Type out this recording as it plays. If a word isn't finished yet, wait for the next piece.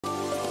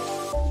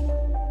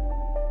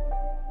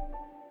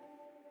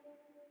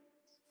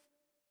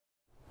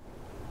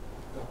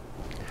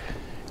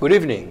Good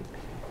evening,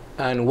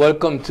 and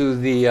welcome to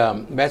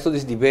the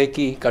Methodist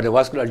DEBAKEY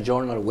Cardiovascular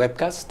Journal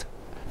webcast.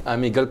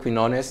 I'm Miguel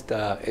Quiñones,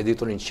 the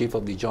editor-in-chief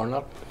of the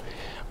journal.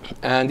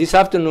 And this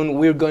afternoon,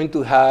 we're going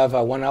to have a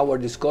 1-hour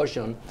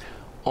discussion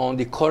on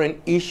the current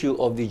issue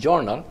of the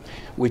journal,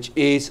 which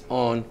is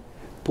on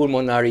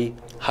pulmonary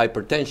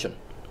hypertension.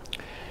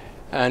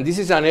 And this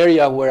is an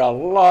area where a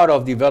lot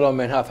of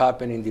development have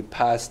happened in the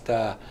past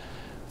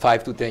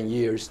 5 to 10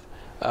 years.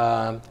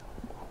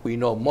 We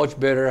know much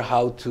better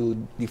how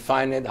to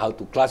define it, how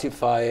to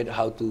classify it,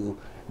 how to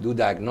do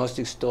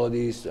diagnostic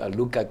studies,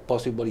 look at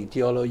possible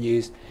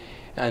etiologies.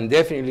 And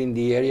definitely in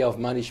the area of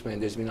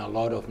management, there's been a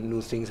lot of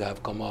new things that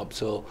have come up.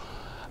 So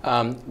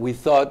we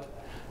thought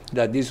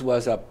that this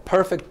was a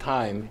perfect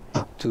time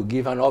to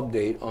give an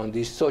update on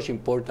this such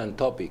important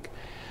topic.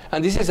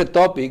 And this is a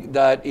topic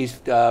that is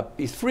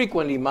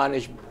frequently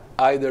managed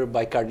either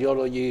by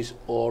cardiologists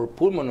or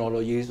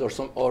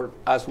pulmonologists, or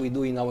as we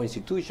do in our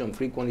institution,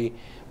 frequently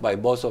by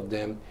both of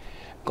them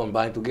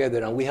combined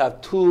together. And we have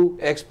 2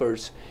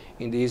 experts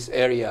in this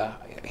area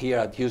here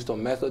at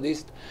Houston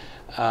Methodist.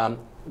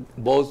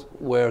 Both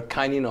were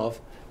kind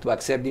enough to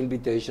accept the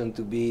invitation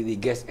to be the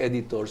guest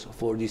editors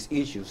for this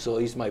issue. So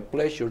it's my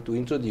pleasure to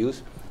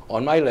introduce,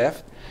 on my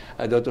left,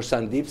 Dr.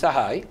 Sandeep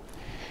Sahay,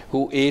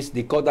 who is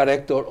the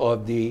co-director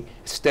of the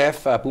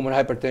CTEPH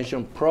Pulmonary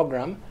Hypertension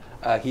program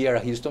here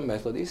at Houston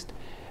Methodist.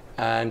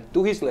 And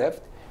to his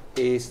left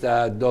is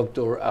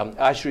Dr.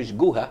 Ashrith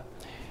Guha,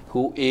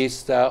 who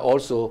is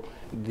also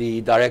the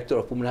director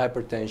of pulmonary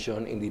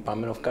hypertension in the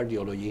Department of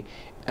Cardiology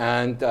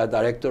and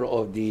director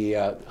of the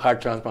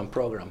heart transplant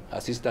program,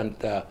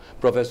 assistant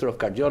professor of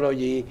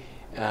cardiology,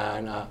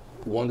 and a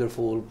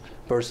wonderful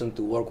person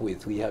to work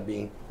with. We have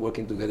been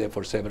working together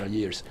for several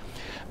years.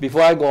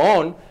 Before I go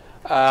on,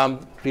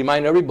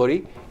 remind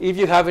everybody, if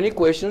you have any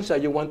questions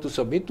that you want to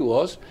submit to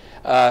us,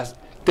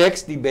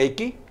 text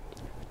DEBAKEY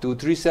to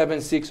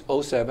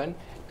 37607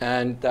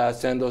 and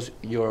send us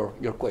your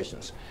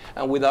questions.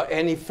 And without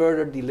any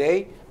further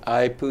delay,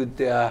 I put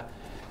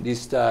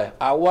this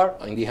hour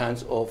in the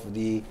hands of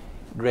the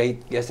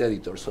great guest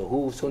editor. So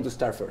who's going to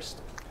start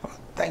first?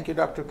 Thank you,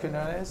 Dr.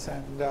 Quiñones,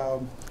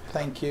 and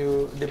thank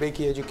you,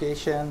 DEBAKEY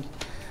Education.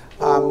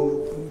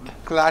 I'm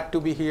glad to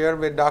be here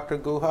with Dr.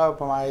 Guha,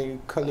 my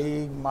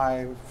colleague,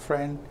 my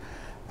friend,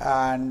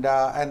 and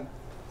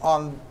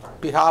on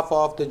behalf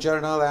of the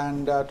journal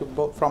and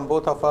from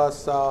both of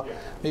us,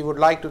 we would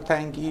like to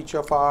thank each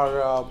of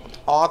our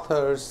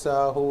authors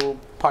who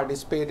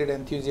participated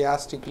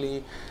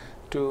enthusiastically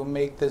to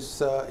make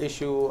this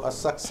issue a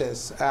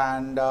success.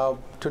 And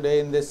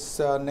today in this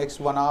next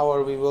 1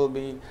 hour, we will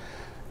be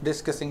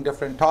discussing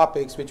different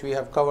topics which we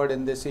have covered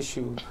in this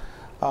issue.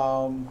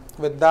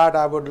 With that,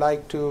 I would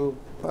like to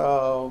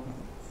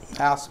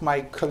ask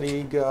my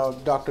colleague,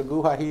 Dr.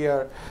 Guha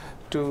here,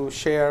 to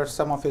share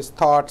some of his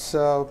thoughts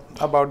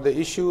about the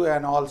issue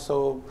and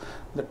also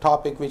the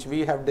topic which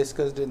we have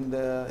discussed in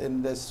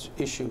this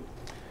issue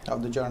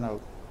of the journal.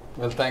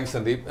 Well, thanks,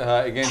 Sandeep.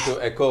 Again, to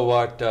echo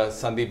what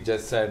Sandeep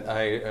just said,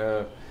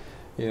 I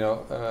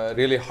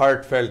really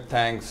heartfelt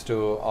thanks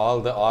to all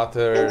the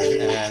authors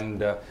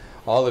and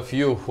all of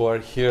you who are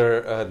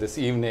here this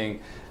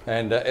evening,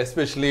 and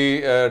especially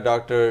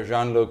Dr.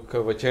 Jean-Luc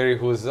Vacheri,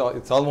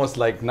 it's almost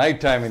like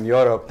nighttime in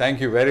Europe. Thank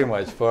you very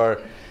much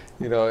for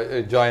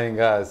joining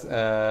us,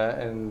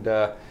 and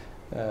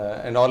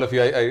all of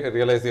you. I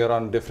realize you're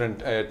on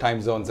different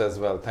time zones as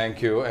well.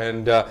 Thank you.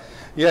 And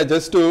yeah,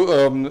 just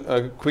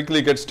to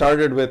quickly get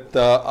started with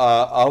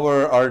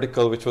our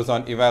article, which was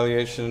on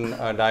evaluation,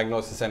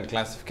 diagnosis, and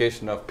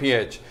classification of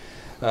PH.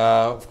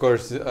 Of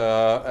course,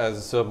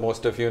 as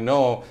most of you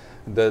know,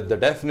 the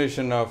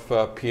definition of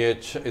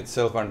PH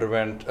itself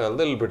underwent a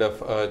little bit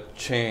of a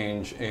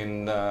change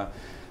in the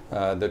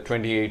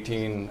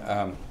 2018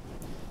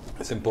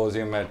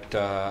 symposium at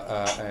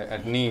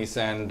Nice,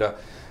 and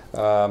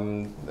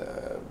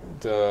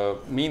the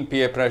mean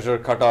PA pressure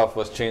cutoff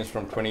was changed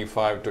from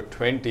 25 to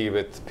 20,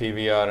 with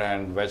PVR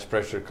and wedge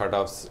pressure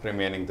cutoffs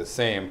remaining the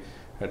same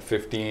at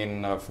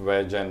 15 of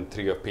wedge and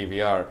 3 of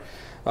PVR.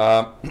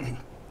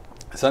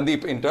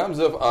 Sandeep, in terms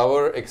of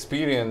our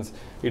experience,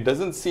 it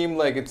doesn't seem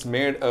like it's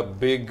made a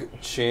big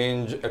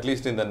change, at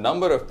least in the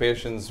number of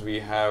patients we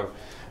have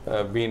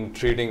been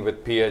treating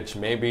with PH.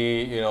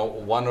 Maybe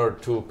 1 or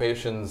 2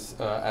 patients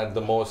at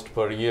the most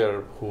per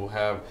year who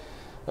have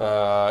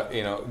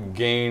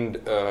gained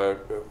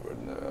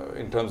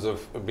in terms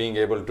of being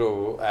able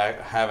to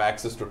have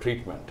access to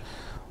treatment.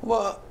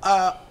 Well,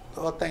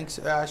 thanks,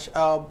 Ash.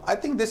 I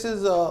think this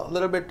is a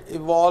little bit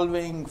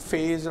evolving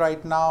phase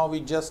right now.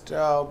 We just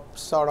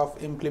sort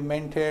of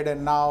implemented,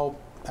 and now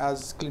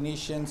as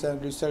clinicians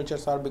and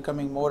researchers are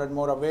becoming more and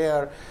more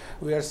aware,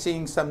 we are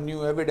seeing some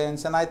new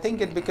evidence, and I think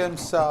it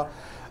becomes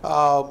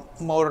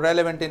more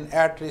relevant in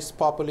at-risk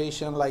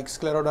population like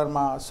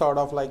scleroderma, sort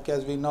of like,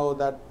 as we know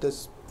that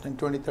this in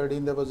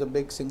 2013 there was a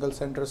big single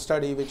center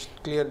study which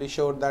clearly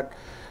showed that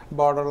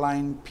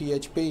borderline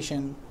PH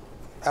patient,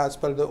 as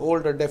per the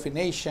older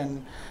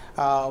definition,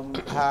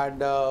 had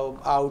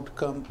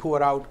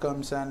poor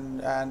outcomes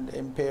and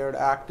impaired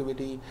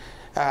activity.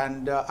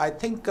 And I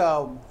think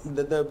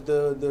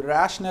the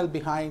rationale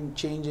behind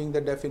changing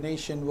the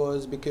definition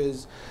was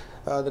because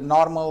the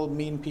normal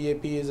mean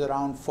PAP is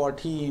around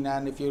 14,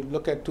 and if you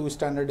look at 2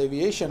 standard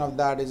deviation of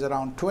that is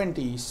around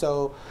 20.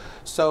 So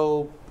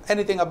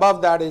anything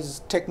above that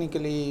is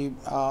technically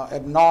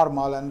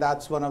abnormal, and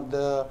that's one of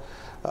the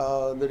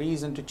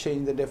reason to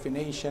change the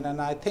definition. And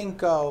I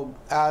think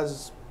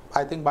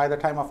by the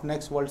time of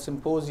next World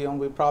Symposium,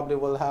 we probably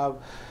will have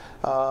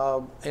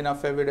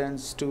enough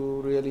evidence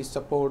to really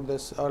support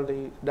this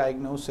early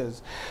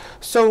diagnosis.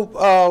 So,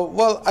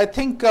 well, I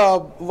think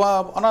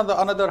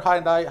another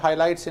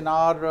highlights in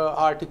our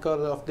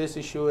article of this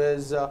issue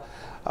is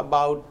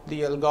about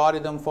the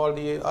algorithm for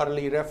the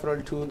early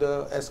referral to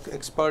the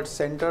expert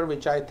center,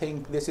 which I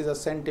think this is a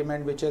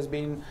sentiment which has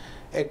been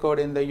echoed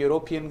in the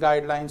European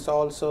guidelines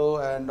also,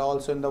 and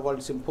also in the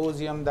World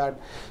Symposium, that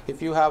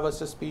if you have a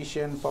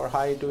suspicion for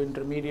high to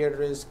intermediate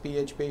risk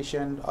PH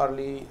patient,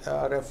 early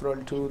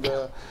referral to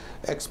the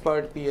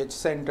expert PH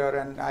center.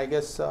 And I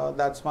guess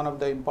that's one of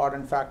the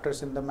important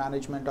factors in the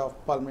management of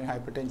pulmonary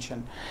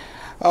hypertension.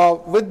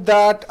 With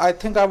that, I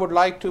think I would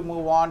like to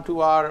move on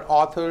to our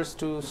authors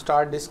to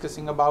start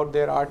discussing about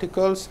their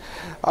articles.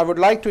 I would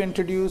like to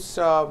introduce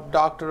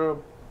Dr.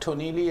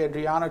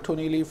 Adriano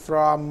Tonili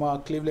from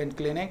Cleveland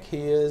Clinic. He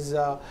is,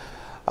 I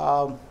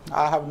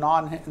have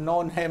known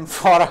him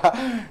for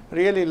a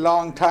really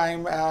long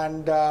time,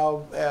 and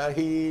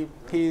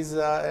he's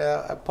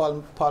a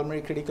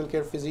pulmonary critical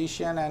care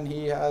physician, and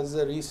he has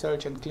a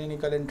research and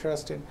clinical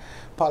interest in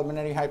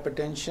pulmonary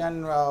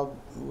hypertension,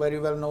 very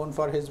well known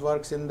for his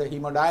works in the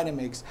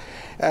hemodynamics.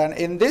 And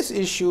in this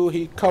issue,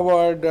 he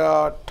covered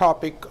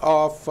topic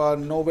of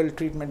novel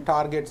treatment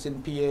targets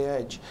in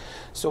PAH.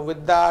 So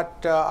with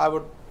that, I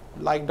would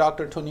like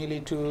Dr.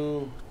 Tonili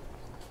to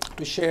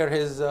share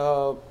his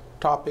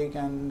topic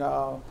and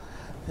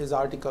his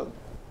article.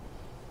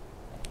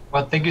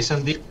 Well, thank you,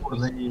 Sandeep, for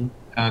the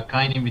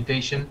kind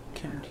invitation.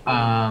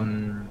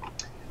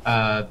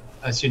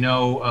 As you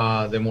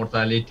know, the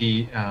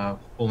mortality of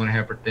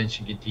pulmonary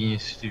hypertension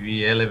continues to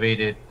be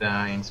elevated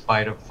in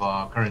spite of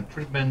current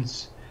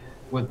treatments,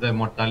 with the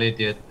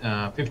mortality at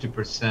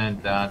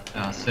 50%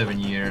 at 7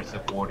 years,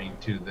 according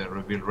to the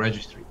REVEAL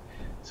registry.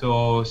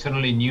 So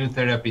certainly new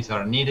therapies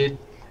are needed,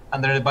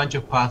 and there are a bunch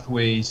of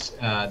pathways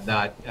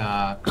that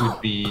could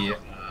be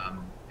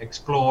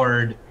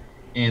explored,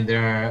 and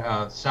there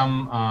are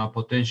some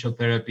potential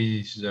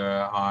therapies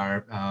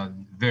are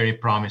very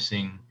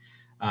promising.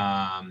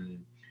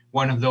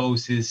 One of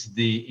those is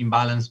the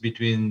imbalance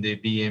between the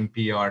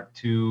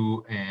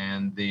BMPR2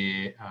 and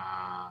the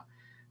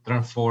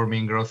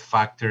transforming growth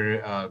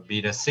factor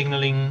beta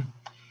signaling.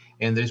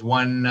 And there's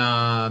one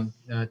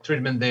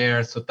treatment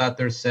there,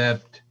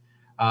 sotatercept,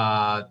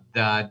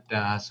 that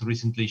has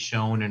recently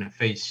shown in a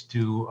phase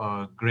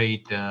 2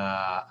 great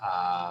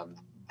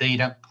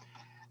data.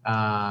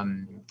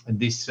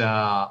 This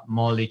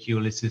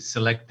molecule is a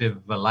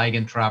selective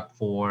ligand trap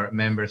for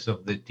members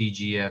of the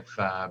TGF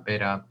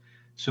beta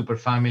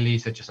superfamily,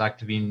 such as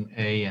activin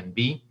A and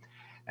B,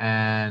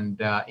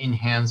 and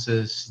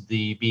enhances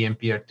the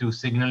BMPR2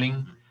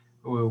 signaling,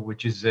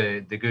 which is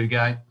the good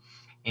guy.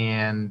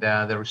 And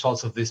the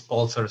results of this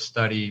PULSAR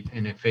study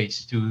in a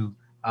phase 2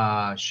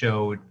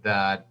 showed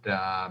that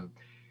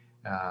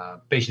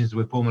patients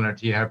with pulmonary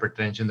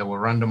hypertension that were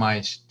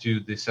randomized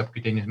to the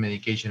subcutaneous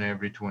medication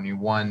every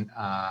 21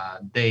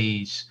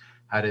 days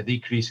had a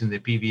decrease in the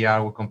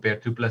PVR when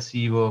compared to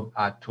placebo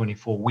at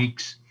 24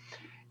 weeks,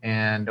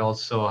 and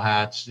also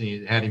had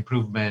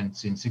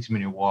improvements in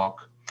 6-minute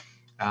walk.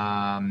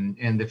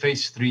 And the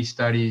phase 3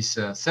 studies,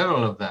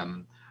 several of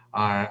them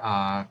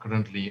are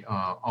currently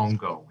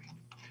ongoing.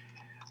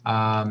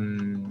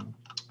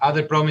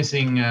 Other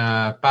promising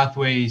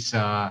pathways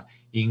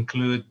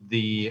include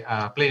the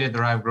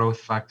platelet-derived growth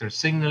factor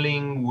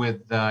signaling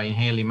with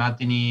inhaled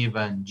imatinib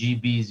and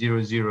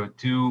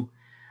GB002,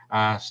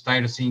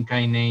 tyrosine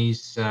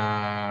kinase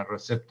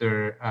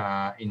receptor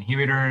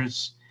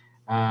inhibitors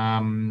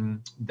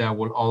that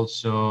will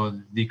also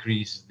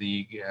decrease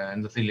the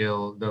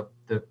endothelial,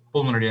 the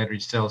pulmonary artery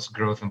cells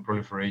growth and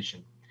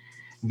proliferation.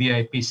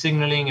 VIP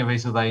signaling, a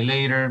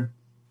vasodilator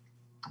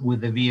with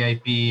the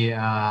VIP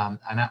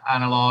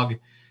analog,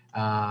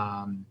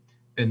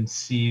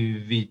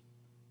 pensiviptaldehyde,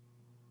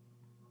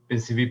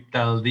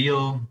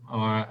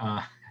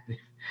 or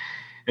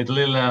it's a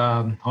little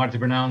hard to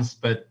pronounce,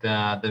 but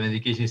the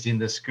medication is in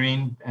the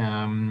screen.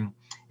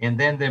 And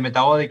then the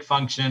metabolic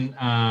function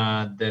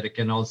that it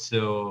can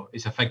also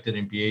is affected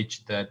in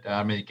pH, that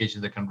medications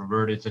that can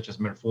revert it, such as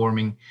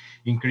metformin,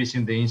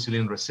 increasing the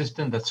insulin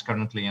resistance, that's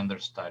currently under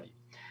study.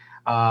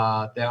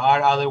 There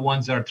are other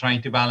ones that are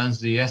trying to balance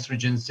the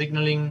estrogen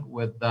signaling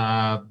with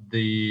the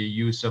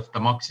use of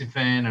tamoxifen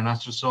and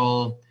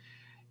anastrozole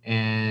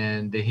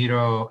and the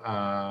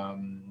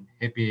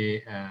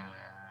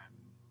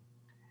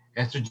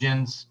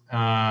estrogens,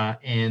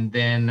 and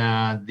then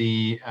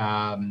the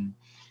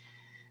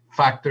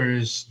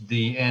factors,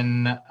 the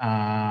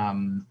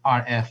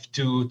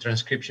NRF2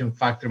 transcription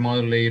factor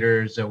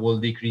modulators will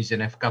decrease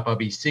in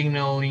FKB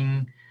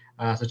signaling,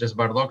 such as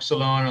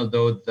bardoxolone,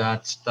 although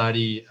that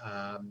study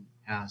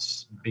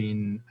has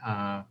been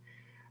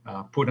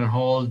put on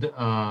hold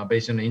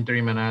based on the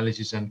interim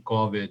analysis and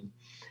COVID.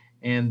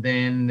 And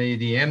then the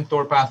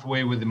mTOR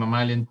pathway with the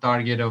mammalian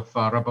target of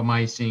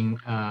rapamycin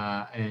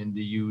and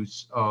the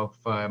use of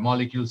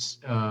molecules,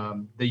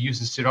 they use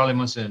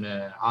sirolimus and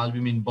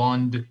albumin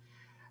bond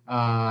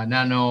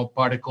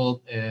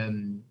nanoparticle,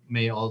 and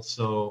may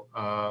also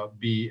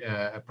be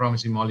a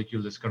promising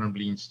molecule that's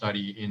currently in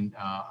study in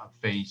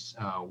phase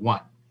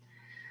 1.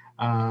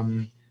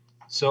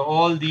 So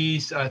all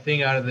these, I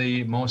think, are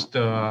the most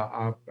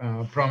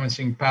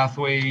promising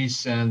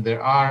pathways, and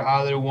there are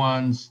other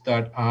ones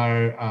that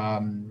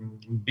are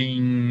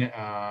being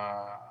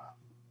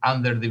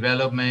under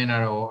development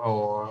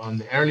or on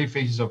the early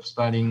phases of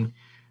studying,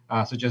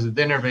 such as the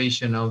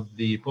denervation of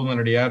the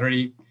pulmonary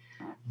artery,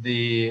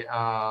 the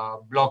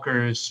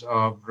blockers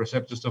of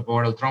receptors of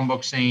oral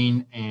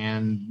thromboxane,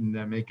 and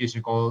the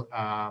medication called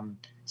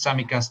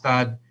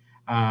samicastad,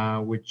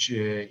 which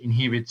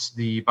inhibits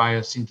the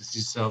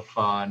biosynthesis of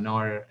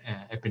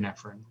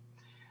norepinephrine.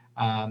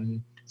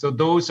 So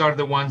those are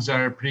the ones that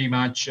are pretty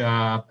much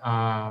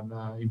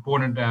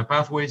important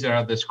pathways that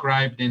are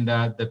described in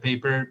the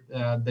paper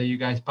that you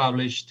guys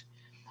published,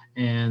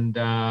 and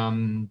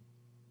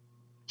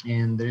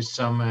there's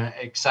some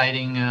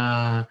exciting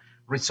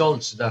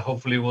results that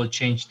hopefully will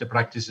change the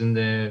practice in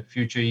the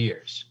future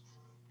years.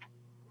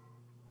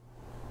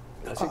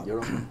 That's it,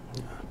 Jerome.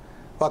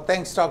 Well,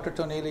 thanks, Dr.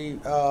 Tonelli.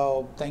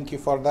 Thank you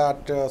for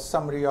that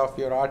summary of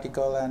your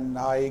article, and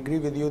I agree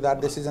with you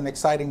that this is an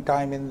exciting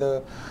time in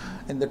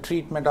the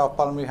treatment of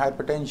pulmonary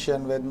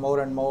hypertension, with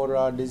more and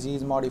more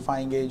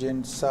disease-modifying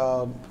agents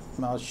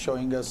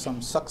showing us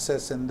some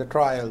success in the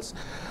trials.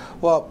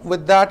 Well,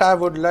 with that, I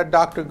would let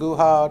Dr.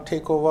 Guha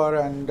take over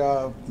and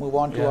move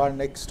on to our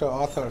next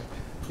author.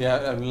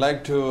 Yeah, I'd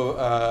like to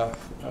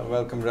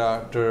welcome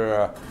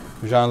Dr.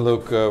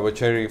 Jean-Luc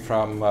Vacheri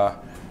from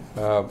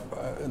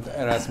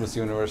Erasmus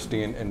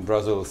University in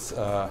Brussels.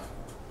 Dr.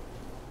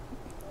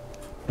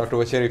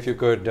 Vacheri, if you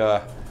could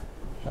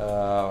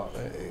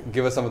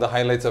give us some of the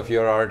highlights of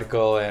your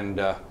article,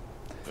 and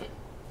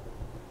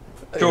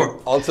sure.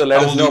 Also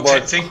let us know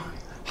about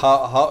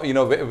how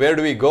where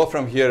do we go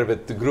from here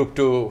with the Group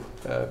 2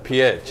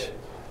 PH?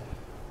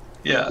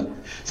 Yeah,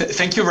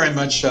 thank you very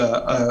much,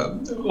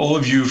 all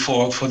of you,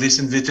 for this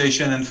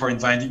invitation and for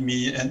inviting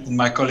me and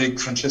my colleague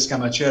Francesca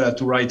Macera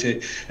to write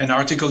an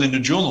article in the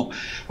journal.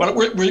 Well,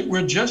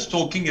 we're just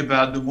talking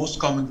about the most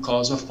common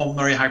cause of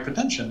pulmonary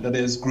hypertension, that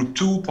is Group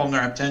 2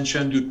 pulmonary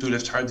hypertension due to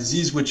left heart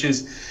disease, which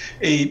is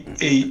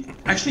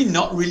actually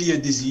not really a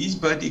disease,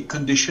 but a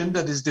condition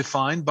that is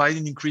defined by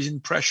an increase in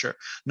pressure.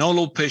 Not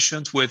all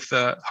patients with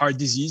heart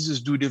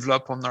diseases do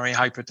develop pulmonary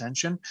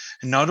hypertension,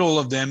 and not all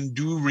of them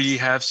do really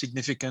have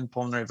significant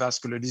pulmonary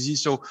vascular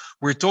disease. So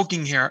we're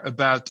talking here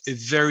about a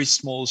very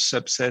small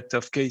subset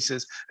of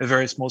cases, a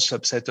very small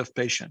subset of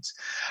patients.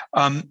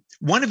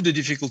 One of the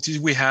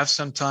difficulties we have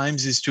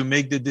sometimes is to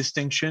make the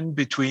distinction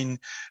between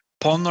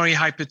pulmonary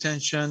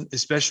hypertension,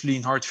 especially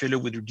in heart failure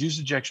with reduced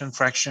ejection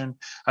fraction,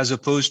 as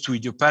opposed to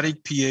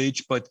idiopathic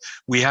PH. But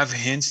we have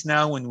hints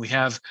now, and we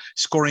have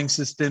scoring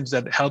systems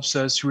that helps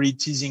us really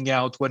teasing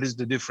out what is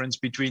the difference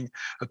between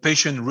a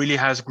patient who really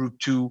has Group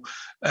 2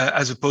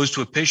 as opposed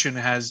to a patient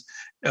who has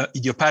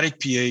idiopathic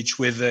PH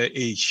with a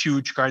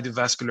huge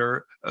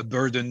cardiovascular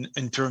burden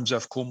in terms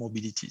of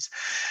comorbidities.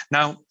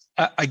 Now,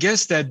 I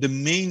guess that the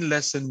main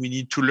lesson we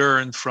need to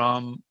learn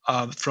from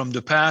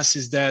the past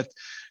is that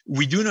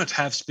we do not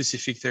have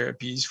specific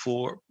therapies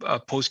for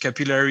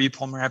post-capillary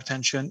pulmonary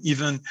hypertension,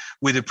 even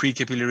with a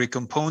pre-capillary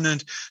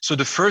component. So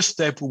the first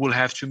step we will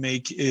have to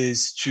make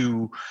is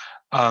to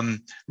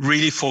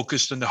really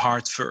focus on the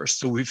heart first.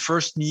 So we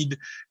first need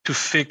to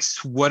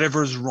fix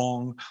whatever's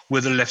wrong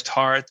with the left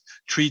heart,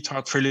 treat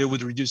heart failure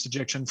with reduced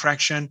ejection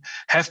fraction.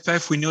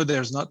 HFpEF, we know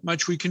there's not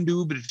much we can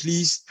do, but at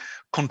least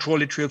control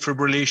atrial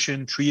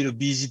fibrillation, treat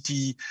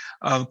obesity,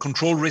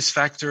 control risk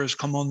factors,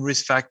 common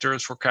risk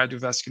factors for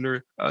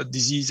cardiovascular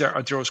disease,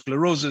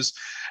 arteriosclerosis.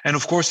 And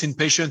of course, in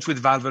patients with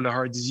valvular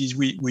heart disease,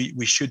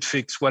 we should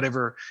fix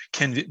whatever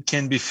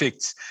can be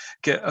fixed.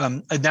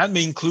 And that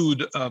may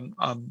include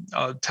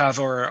TAV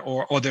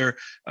or other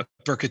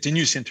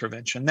percutaneous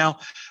intervention. Now,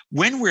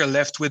 when we're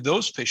left with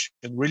those patients,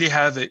 we really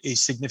have a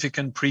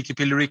significant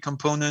pre-capillary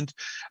component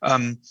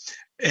and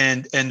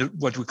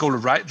what we call a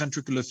right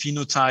ventricular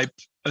phenotype.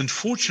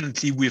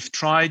 Unfortunately, we've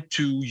tried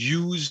to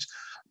use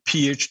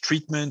PH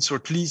treatments, or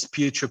at least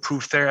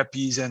PH-approved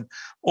therapies, and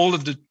all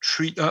of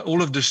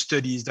the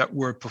studies that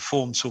were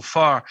performed so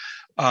far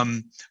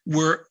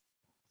were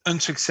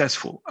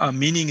unsuccessful,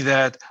 meaning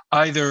that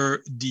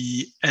either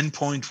the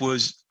endpoint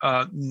was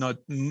not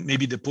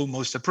maybe the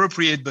most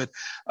appropriate, but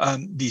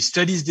the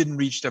studies didn't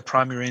reach their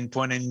primary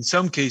endpoint, and in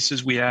some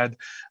cases we had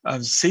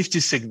safety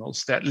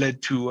signals that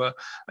led to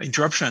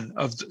interruption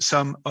of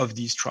some of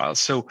these trials.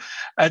 So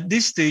at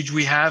this stage,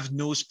 we have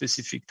no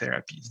specific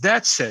therapies.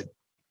 That said,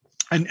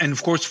 And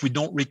of course, we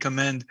don't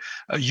recommend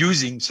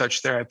using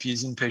such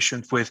therapies in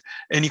patients with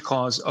any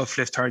cause of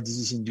left heart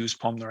disease-induced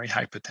pulmonary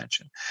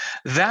hypertension.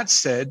 That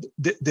said,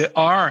 there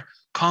are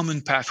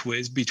common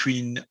pathways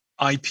between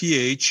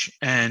IPH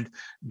and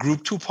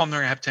group 2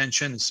 pulmonary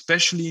hypertension,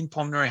 especially in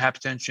pulmonary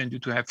hypertension due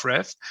to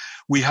HFrEF.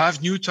 We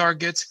have new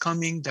targets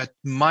coming that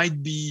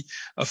might be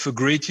of a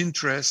great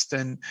interest,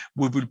 and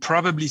we will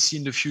probably see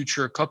in the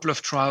future a couple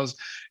of trials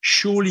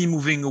surely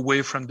moving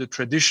away from the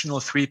traditional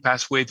 3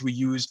 pathways we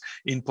use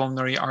in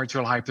pulmonary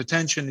arterial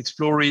hypertension,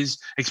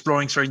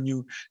 exploring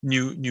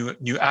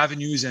new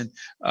avenues. And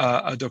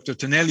Dr.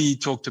 Tonelli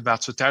talked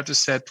about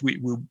sotatercept. We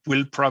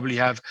will probably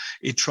have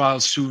a trial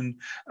soon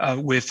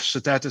with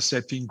sotatercept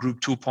in group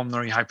 2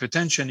 pulmonary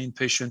hypertension in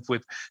patients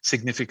with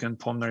significant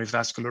pulmonary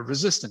vascular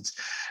resistance.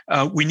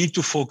 We need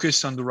to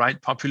focus on the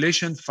right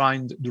population,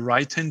 find the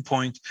right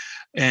endpoint,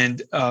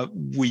 and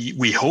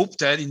we hope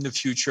that in the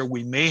future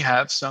we may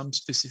have some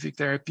specific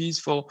therapies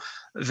for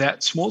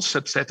that small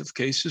subset of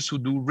cases who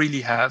do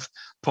really have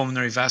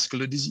pulmonary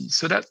vascular disease.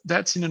 So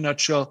that's in a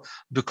nutshell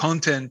the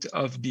content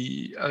of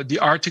the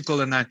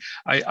article, and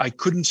I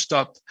couldn't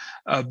stop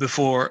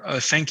before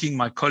thanking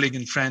my colleague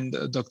and friend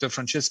Dr.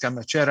 Francesca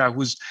Macera,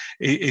 who's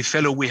a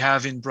fellow we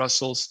have in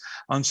Brussels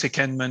on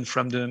secondment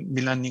from the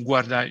Milan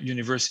Ninguarda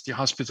University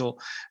Hospital,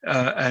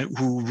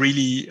 who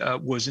really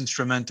was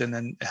instrumental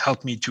and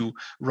helped me to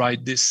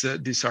write this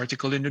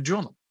article in the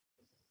journal.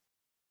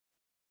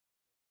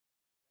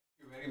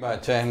 Very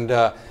much, and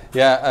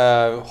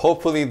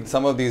hopefully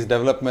some of these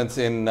developments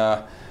in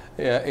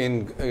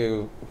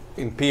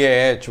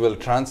PAH will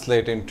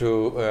translate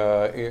into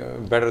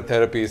better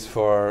therapies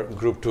for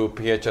group 2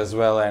 PH as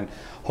well, and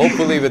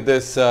hopefully with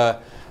this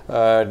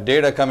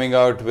data coming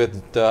out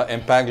with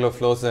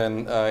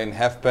empagliflozin in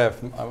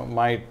HFpEF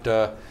might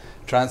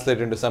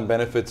translate into some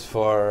benefits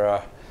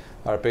for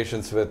our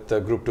patients with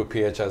group 2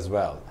 PH as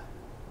well.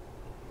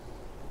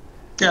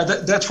 Yeah,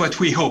 that's what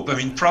we hope. I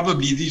mean,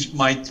 probably these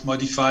might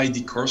modify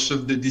the course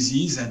of the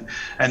disease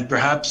and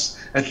perhaps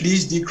at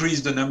least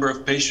decrease the number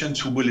of patients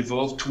who will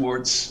evolve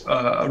towards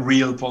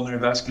real pulmonary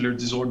vascular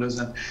disorders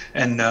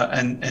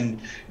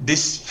and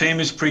this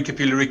famous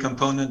precapillary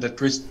component that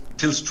we're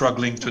still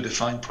struggling to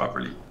define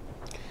properly.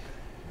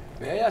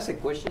 May I ask a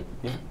question?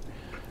 Yeah.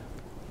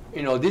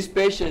 You know, these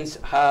patients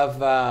have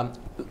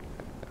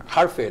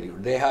heart failure.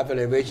 They have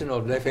elevation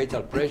of left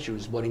atrial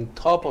pressures, but on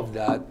top of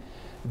that,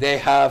 they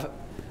have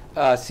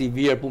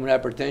severe pulmonary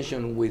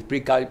hypertension with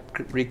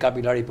precapillary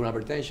pulmonary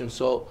hypertension.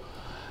 So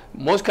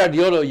most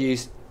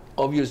cardiologists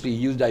obviously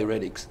use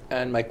diuretics.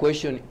 And my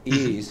question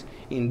is,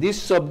 in this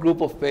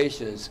subgroup of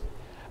patients,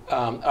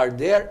 are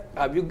there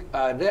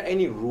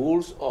any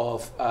rules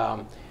of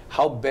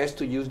how best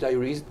to use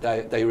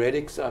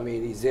diuretics? I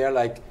mean, is there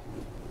like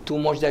too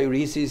much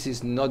diuresis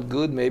is not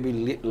good,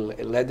 maybe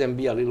let them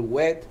be a little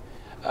wet,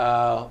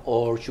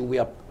 or should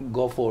we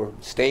go for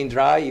staying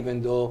dry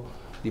even though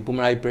the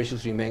pulmonary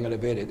pressures remain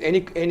elevated?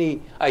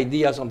 Any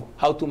ideas on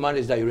how to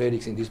manage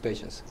diuretics in these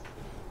patients?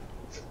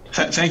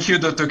 Thank you,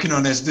 Dr.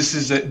 Quiñones.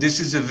 This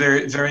is a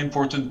very, very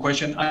important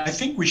question. I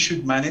think we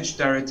should manage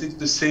diuretics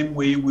the same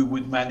way we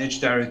would manage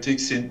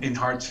diuretics in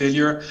heart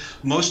failure.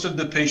 Most of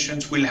the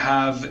patients will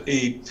have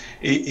a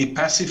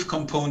passive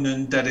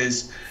component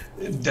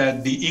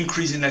that the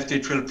increase in left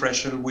atrial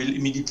pressure will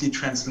immediately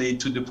translate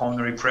to the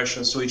pulmonary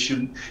pressure. So if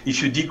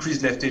you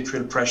decrease left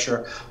atrial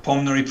pressure,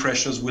 pulmonary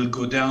pressures will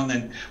go down,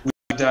 and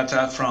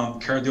data from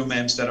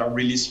cardiomems that are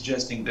really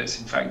suggesting this.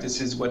 In fact, this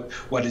is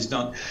what is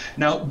done.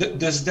 Now,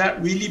 does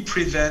that really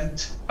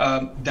prevent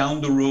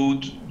down the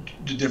road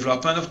the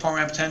development of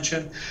pulmonary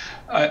hypertension?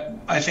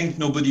 I think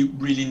nobody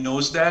really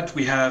knows that.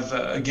 We have,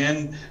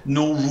 again,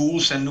 no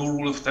rules and no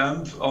rule of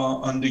thumb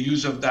on the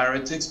use of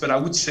diuretics. But I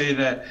would say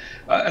that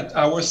at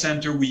our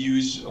center, we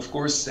use, of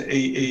course,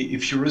 a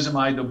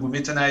furosemide or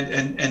bumetanide,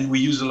 and we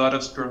use a lot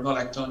of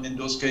spironolactone in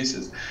those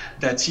cases.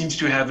 That seems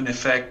to have an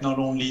effect, not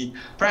only,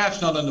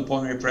 perhaps not on the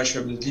pulmonary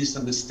pressure, but at least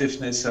on the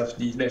stiffness of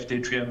the left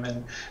atrium,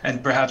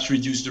 and perhaps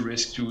reduce the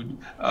risk to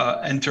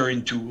enter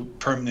into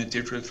permanent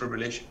atrial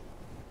fibrillation.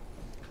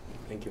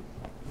 Thank you.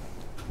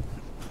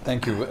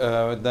 Thank you.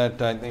 With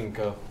that, I think,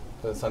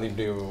 Sandeep,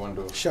 do you want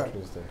to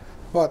introduce that?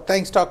 Well,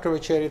 thanks, Dr.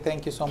 Vicheri.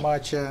 Thank you so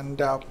much.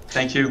 And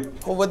thank you.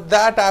 With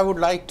that, I would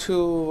like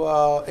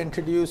to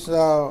introduce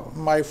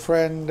my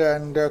friend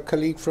and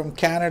colleague from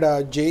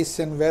Canada,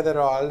 Jason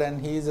Weatherall,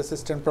 and he's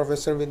assistant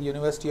professor with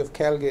University of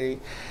Calgary.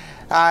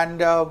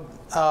 And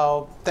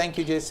thank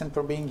you, Jason,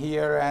 for being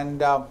here,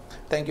 and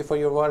thank you for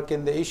your work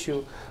in the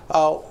issue.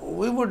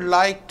 We would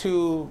like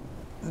to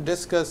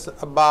discuss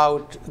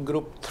about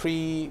group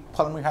 3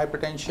 pulmonary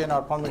hypertension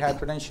or pulmonary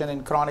hypertension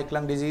in chronic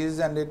lung disease,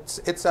 and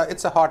it's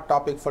a hot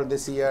topic for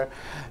this year,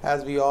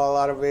 as we all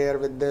are aware,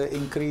 with the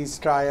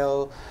increased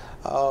trial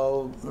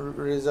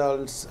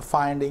results,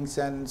 findings,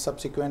 and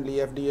subsequently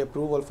FDA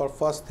approval for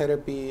first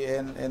therapy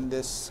in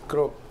this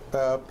group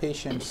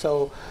patient.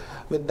 So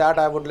with that,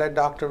 I would let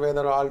Dr.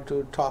 Weatherall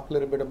to talk a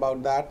little bit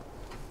about that.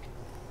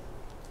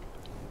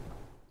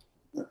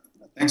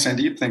 Thanks,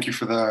 Sandeep. Thank you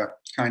for the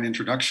kind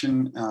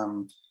introduction.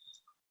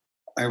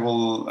 I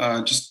will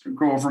just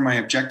go over my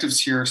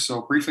objectives here.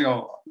 So briefly,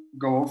 I'll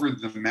go over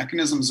the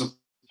mechanisms of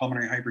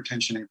pulmonary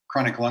hypertension and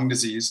chronic lung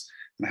disease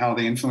and how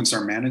they influence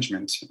our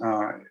management.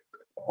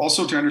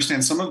 Also to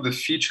understand some of the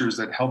features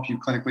that help you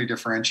clinically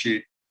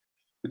differentiate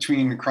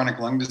between chronic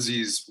lung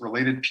disease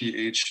related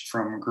PH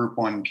from group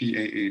 1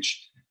 PAH.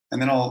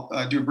 And then I'll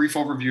do a brief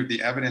overview of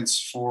the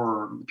evidence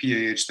for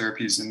PAH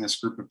therapies in this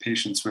group of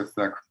patients with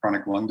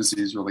chronic lung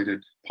disease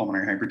related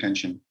pulmonary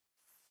hypertension.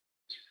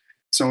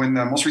 So in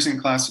the most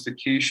recent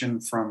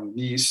classification from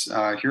Nice,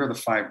 here are the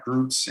 5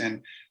 groups,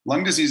 and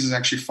lung diseases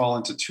actually fall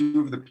into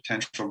 2 of the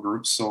potential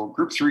groups. So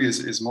group 3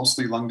 is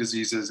mostly lung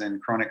diseases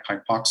and chronic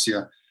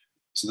hypoxia.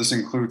 So this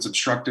includes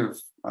obstructive,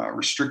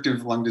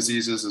 restrictive lung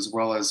diseases, as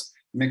well as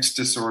mixed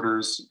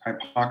disorders,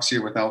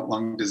 hypoxia without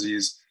lung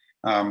disease,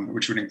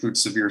 which would include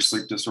severe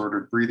sleep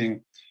disordered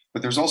breathing.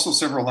 But there's also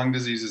several lung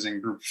diseases in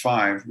group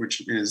 5,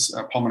 which is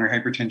pulmonary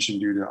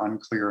hypertension due to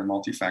unclear and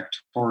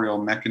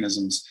multifactorial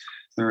mechanisms.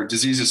 There are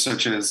diseases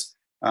such as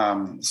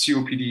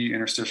COPD,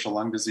 interstitial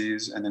lung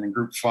disease, and then in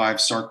group 5,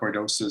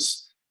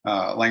 sarcoidosis,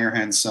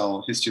 Langerhans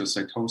cell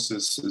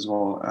histiocytosis, as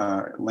well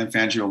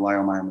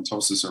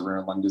lymphangioliomyomatosis, a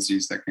rare lung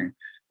disease that can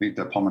lead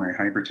to pulmonary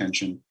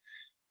hypertension.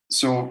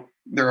 So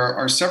there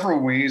are several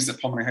ways that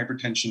pulmonary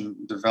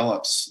hypertension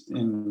develops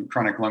in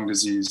chronic lung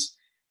disease.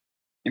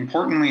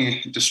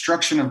 Importantly,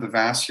 destruction of the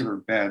vascular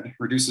bed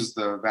reduces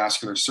the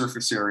vascular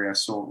surface area,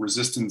 so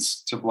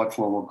resistance to blood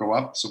flow will go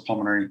up, so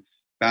pulmonary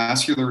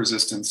vascular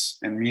resistance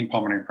and mean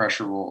pulmonary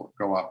pressure will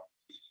go up.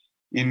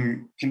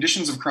 In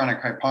conditions of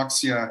chronic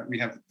hypoxia, we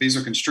have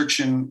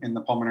vasoconstriction in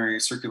the pulmonary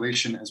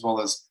circulation as well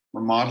as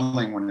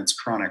remodeling when it's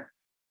chronic.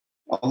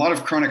 A lot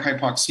of chronic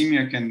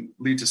hypoxemia can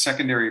lead to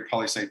secondary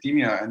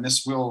polycythemia, and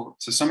this will,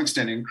 to some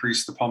extent,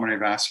 increase the pulmonary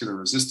vascular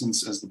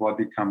resistance as the blood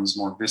becomes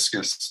more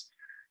viscous.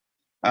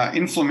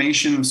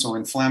 Inflammation, so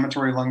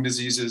inflammatory lung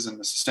diseases and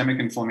the systemic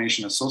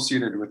inflammation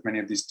associated with many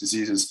of these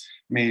diseases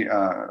may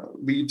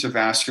lead to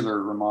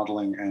vascular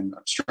remodeling and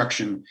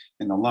obstruction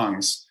in the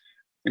lungs.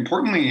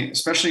 Importantly,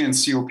 especially in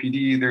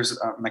COPD, there's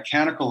a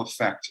mechanical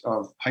effect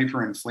of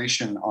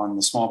hyperinflation on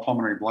the small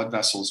pulmonary blood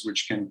vessels,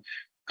 which can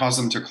cause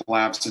them to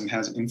collapse and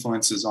has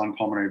influences on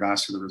pulmonary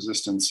vascular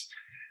resistance.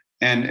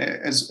 And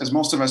as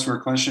most of us who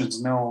are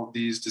clinicians know,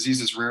 these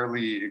diseases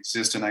rarely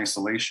exist in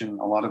isolation.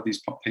 A lot of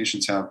these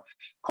patients have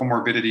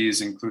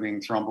comorbidities, including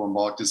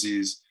thromboembolic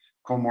disease,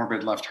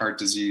 comorbid left heart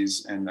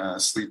disease, and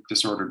sleep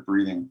disordered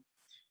breathing.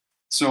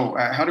 So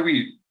how do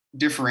we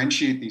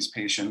differentiate these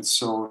patients?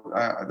 So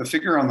the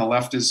figure on the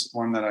left is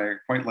one that I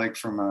quite like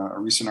from a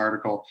recent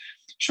article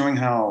showing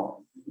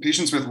how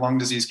patients with lung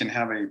disease can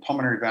have a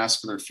pulmonary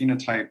vascular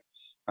phenotype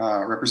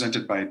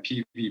represented by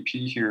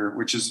PVP here,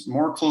 which is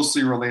more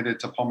closely related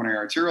to pulmonary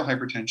arterial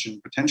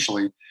hypertension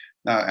potentially,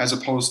 as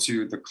opposed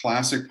to the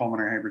classic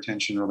pulmonary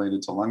hypertension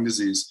related to lung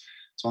disease.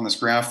 So on this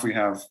graph, we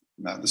have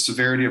the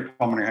severity of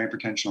pulmonary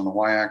hypertension on the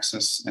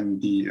y-axis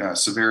and the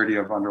severity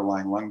of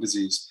underlying lung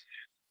disease.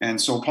 And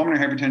so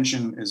pulmonary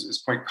hypertension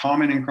is quite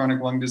common in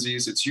chronic lung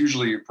disease. It's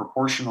usually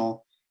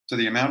proportional to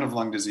the amount of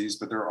lung disease,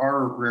 but there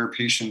are rare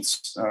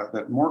patients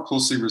that more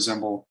closely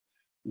resemble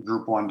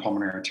group 1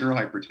 pulmonary arterial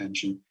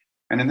hypertension.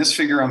 And in this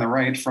figure on the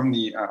right from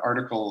the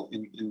article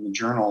in the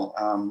journal,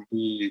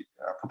 we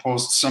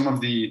proposed some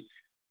of the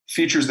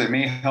features that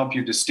may help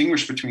you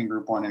distinguish between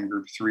group 1 and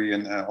group 3.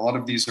 And a lot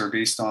of these are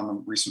based on the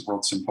recent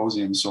World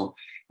Symposium. So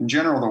in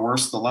general, the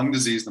worse the lung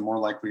disease, the more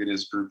likely it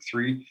is group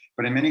 3.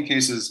 But in many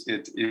cases,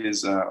 it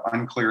is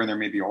unclear and there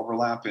may be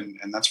overlap. And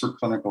that's where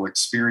clinical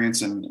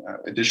experience and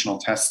additional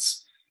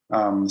tests,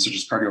 such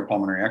as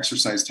cardiopulmonary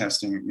exercise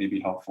testing, may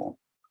be helpful.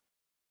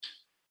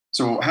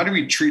 So how do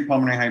we treat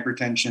pulmonary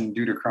hypertension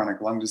due to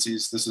chronic lung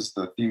disease? This is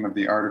the theme of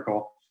the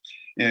article.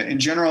 In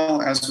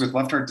general, as with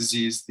left heart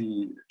disease,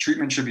 the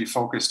treatment should be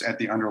focused at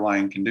the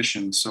underlying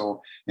condition.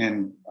 So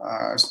in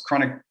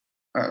chronic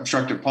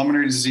obstructive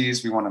pulmonary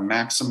disease, we want to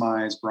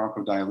maximize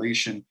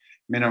bronchodilation,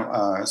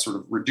 sort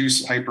of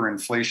reduce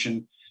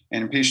hyperinflation.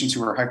 And in patients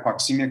who are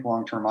hypoxemic,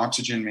 long-term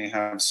oxygen may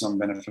have some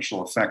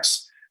beneficial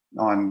effects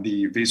on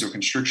the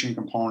vasoconstriction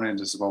component,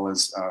 as well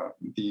as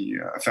the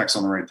effects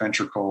on the right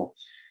ventricle.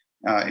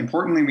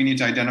 Importantly, we need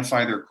to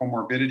identify their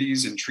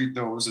comorbidities and treat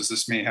those, as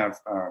this may have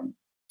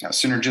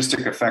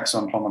synergistic effects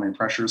on pulmonary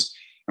pressures.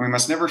 And we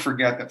must never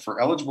forget that for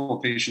eligible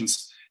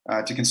patients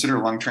to consider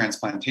lung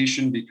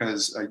transplantation,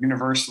 because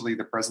universally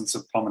the presence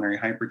of pulmonary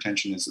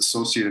hypertension is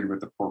associated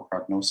with a poor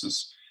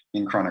prognosis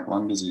in chronic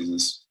lung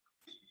diseases.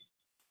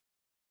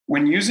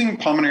 When using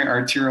pulmonary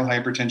arterial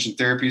hypertension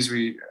therapies,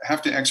 we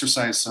have to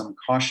exercise some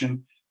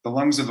caution. The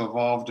lungs have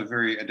evolved a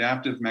very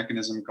adaptive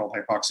mechanism called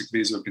hypoxic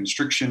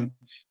vasoconstriction,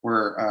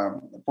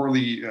 where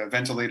poorly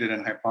ventilated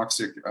and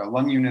hypoxic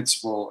lung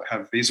units will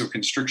have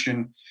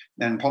vasoconstriction,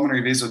 and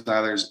pulmonary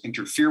vasodilators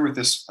interfere with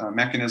this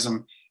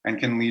mechanism and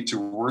can lead to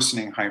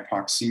worsening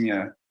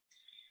hypoxemia.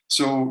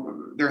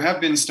 So there have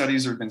been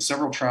studies, there have been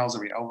several trials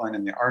that we outline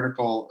in the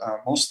article,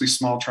 mostly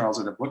small trials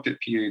that have looked at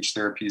PAH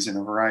therapies in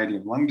a variety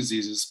of lung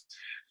diseases.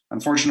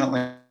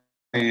 Unfortunately,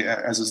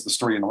 as is the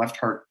story in the left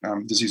heart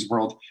disease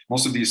world,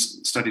 most of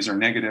these studies are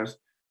negative.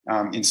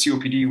 In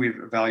COPD, we've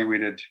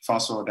evaluated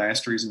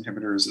phosphodiesterase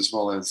inhibitors as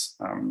well as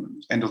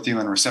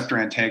endothelin receptor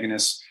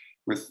antagonists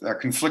with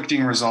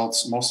conflicting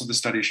results, most of the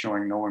studies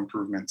showing no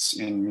improvements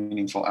in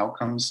meaningful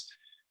outcomes.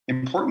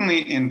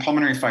 Importantly, in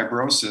pulmonary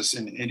fibrosis,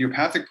 in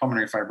idiopathic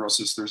pulmonary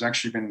fibrosis, there's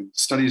actually been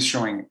studies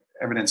showing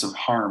evidence of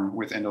harm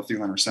with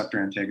endothelin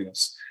receptor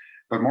antagonists.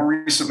 But more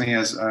recently,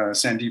 as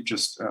Sandeep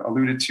just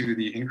alluded to,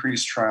 the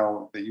INCREASE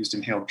trial that used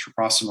inhaled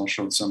treprostinil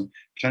showed some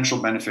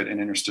potential benefit in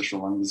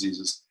interstitial lung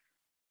diseases.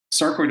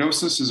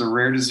 Sarcoidosis is a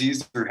rare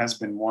disease. There has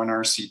been one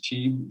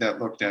RCT that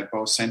looked at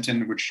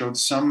bosentan, which showed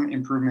some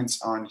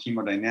improvements on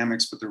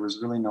hemodynamics, but there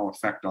was really no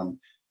effect on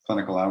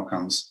clinical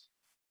outcomes.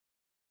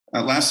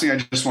 Lastly, I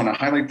just want to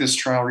highlight this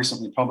trial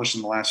recently published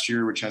in the last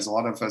year, which has a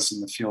lot of us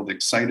in the field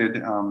excited,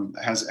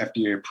 has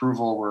FDA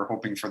approval. We're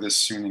hoping for this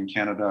soon in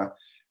Canada.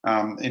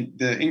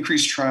 The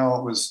INCREASE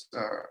trial was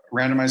a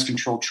randomized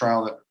controlled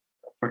trial that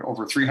put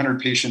over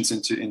 300 patients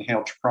into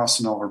inhaled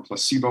treprostinil or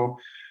placebo.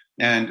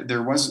 And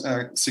there was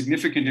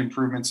significant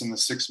improvements in the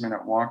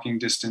 6-minute walking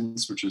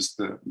distance, which is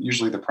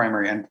usually the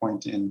primary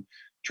endpoint in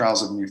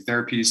trials of new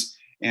therapies.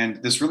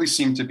 And this really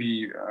seemed to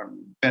be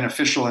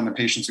beneficial in the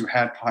patients who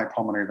had high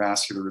pulmonary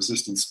vascular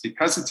resistance.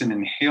 Because it's an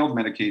inhaled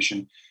medication,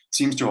 it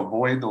seems to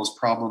avoid those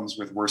problems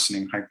with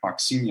worsening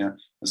hypoxemia,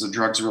 as the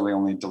drug's really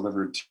only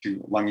delivered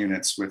to lung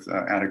units with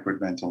adequate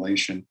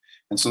ventilation.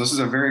 And so this is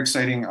a very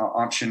exciting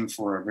option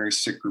for a very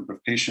sick group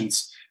of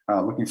patients.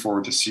 Looking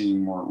forward to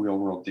seeing more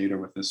real-world data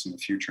with this in the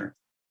future.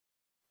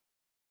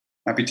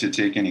 Happy to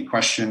take any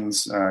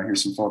questions.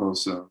 Here's some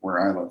photos of where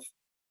I live.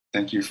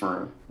 Thank you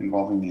for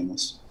involving me in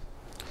this.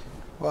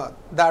 Well,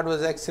 that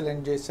was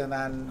excellent, Jason,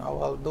 and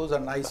well, those are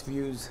nice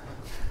views.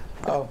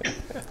 Well,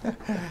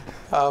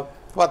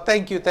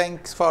 thank you.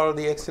 Thanks for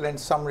the excellent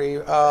summary.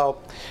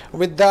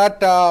 With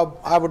that,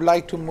 I would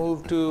like to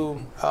move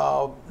to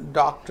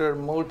Dr.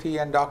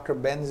 Murthy and Dr.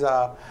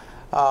 Benza.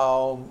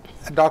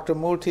 Dr.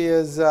 Murthy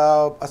is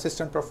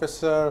Assistant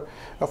Professor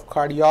of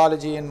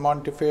Cardiology in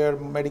Montefiore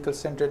Medical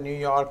Center, New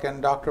York, and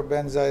Dr.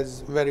 Benza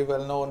is very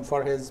well known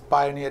for his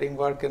pioneering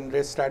work in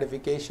risk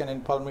stratification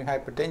in pulmonary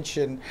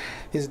hypertension.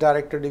 He's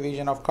Director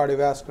Division of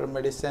Cardiovascular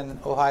Medicine,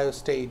 Ohio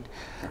State.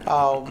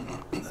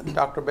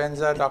 Dr.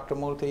 Benza, Dr.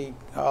 Murthy,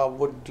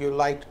 would you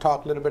like to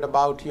talk a little bit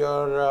about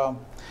your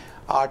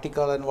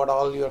article and what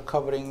all you're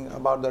covering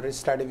about the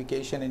risk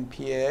stratification in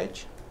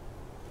PAH?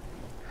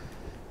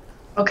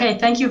 Okay,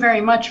 thank you very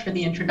much for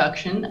the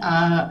introduction,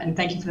 and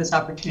thank you for this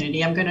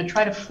opportunity. I'm going to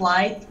try to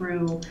fly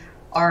through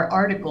our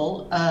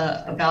article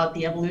about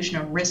the evolution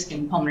of risk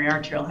in pulmonary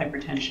arterial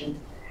hypertension.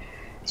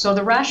 So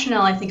the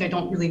rationale, I think I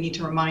don't really need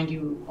to remind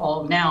you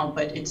all now,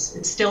 but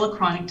it's still a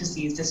chronic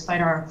disease.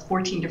 Despite our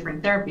 14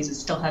 different therapies, it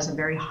still has a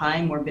very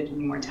high morbidity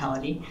and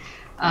mortality.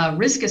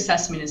 Risk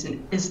assessment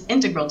is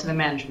integral to the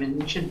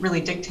management. It should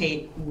really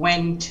dictate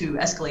when to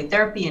escalate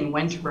therapy and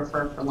when to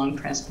refer for lung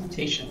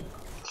transplantation.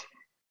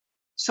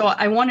 So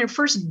I want to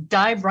first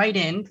dive right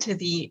into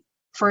the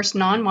first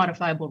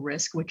non-modifiable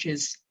risk, which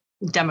is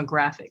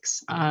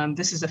demographics.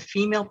 This is a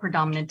female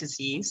predominant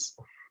disease,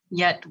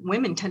 yet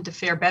women tend to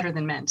fare better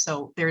than men.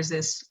 So there's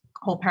this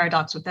whole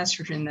paradox with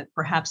estrogen that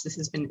perhaps this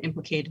has been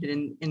implicated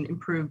in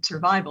improved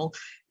survival,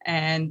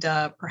 and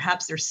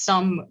perhaps there's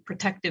some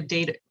protective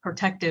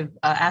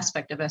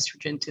aspect of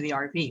estrogen to the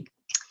RV.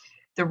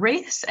 The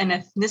race and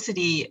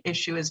ethnicity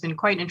issue has been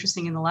quite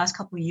interesting in the last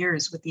couple of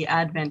years with the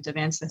advent of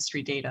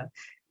ancestry data.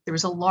 There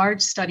was a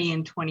large study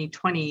in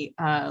 2020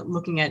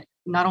 looking at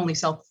not only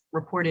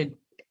self-reported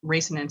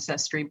race and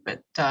ancestry,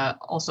 but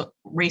also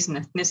race and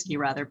ethnicity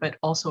rather, but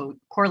also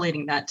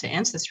correlating that to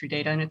ancestry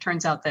data. And it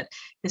turns out that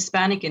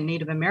Hispanic and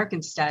Native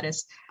American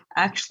status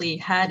actually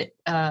had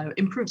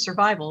improved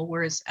survival,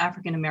 whereas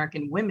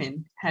African-American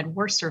women had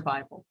worse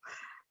survival.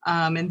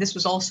 And this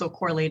was also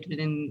correlated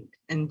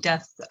in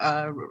death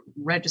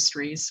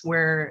registries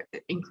where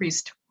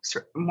increased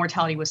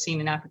mortality was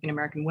seen in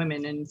African-American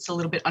women, and it's a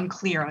little bit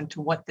unclear onto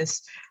what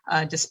this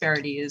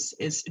disparity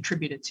is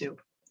attributed to.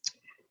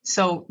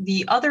 So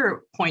the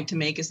other point to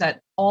make is that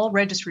all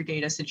registry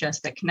data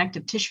suggests that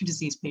connective tissue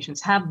disease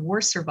patients have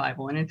worse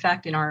survival. And in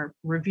fact, in our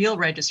REVEAL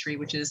registry,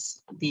 which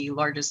is the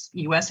largest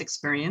US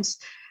experience,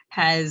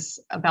 has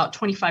about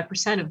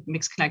 25% of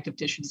mixed connective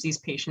tissue disease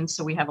patients.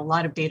 So we have a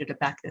lot of data to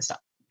back this up.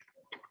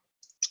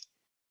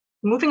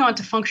 Moving on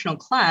to functional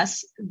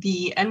class,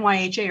 the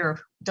NYHA or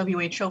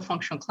WHO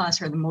functional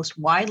class are the most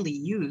widely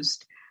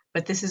used,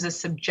 but this is a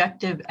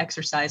subjective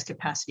exercise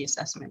capacity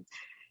assessment.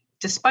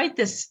 Despite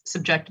this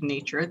subjective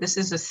nature, this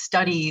is a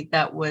study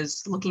that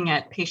was looking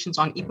at patients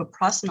on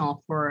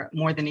epoprostenol for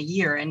more than a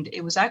year, and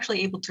it was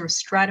actually able to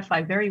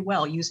stratify very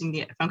well using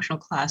the functional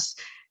class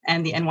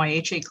and the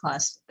NYHA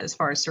class as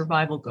far as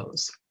survival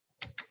goes.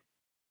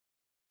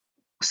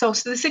 So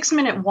the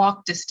 6-minute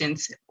walk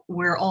distance,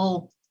 we're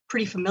all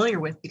pretty familiar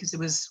with because it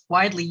was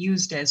widely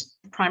used as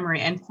primary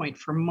endpoint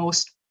for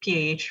most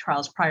PAH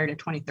trials prior to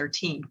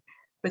 2013.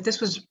 but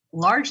this was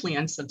largely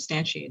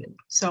unsubstantiated.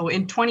 So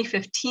in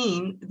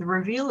 2015, the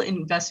REVEAL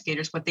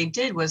investigators, what they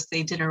did was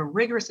they did a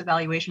rigorous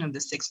evaluation of the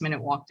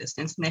 6-minute walk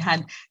distance, and they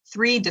had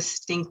 3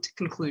 distinct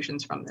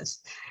conclusions from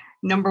this.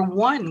 Number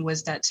one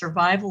was that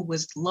survival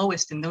was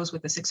lowest in those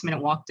with a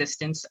 6-minute walk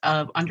distance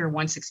of under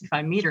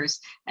 165 meters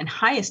and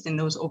highest in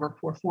those over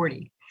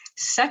 440.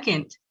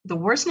 Second, the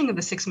worsening of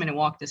the 6-minute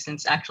walk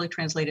distance actually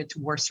translated to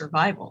worse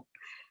survival.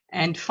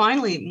 And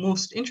finally,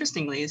 most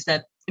interestingly, is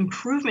that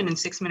improvement in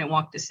 6-minute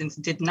walk distance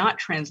did not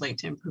translate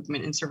to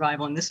improvement in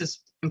survival. And this is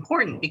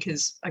important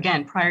because,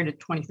 again, prior to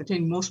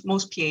 2015,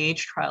 most PAH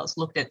trials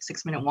looked at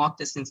 6-minute walk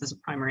distance as a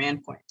primary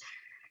endpoint.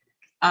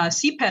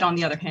 CPET, on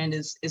the other hand,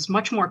 is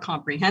much more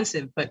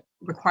comprehensive, but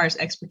requires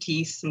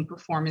expertise and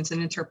performance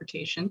and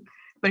interpretation,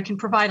 but it can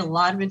provide a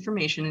lot of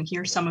information. And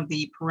here are some of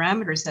the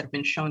parameters that have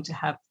been shown to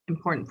have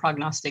important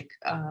prognostic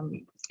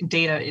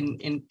data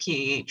in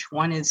PAH.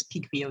 One is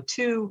peak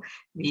VO2,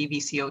 the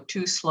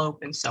VCO2 slope,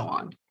 and so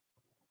on.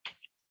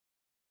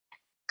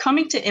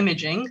 Coming to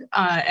imaging,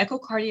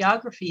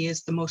 echocardiography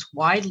is the most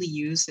widely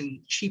used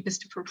and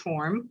cheapest to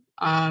perform,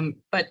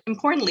 but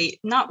importantly,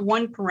 not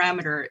one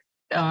parameter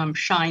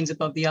shines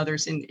above the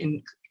others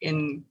in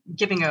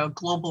giving a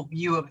global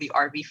view of the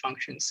RV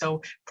function.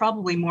 So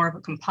probably more of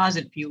a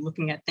composite view,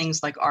 looking at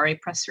things like RA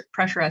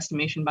pressure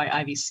estimation by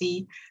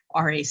IVC,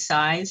 RA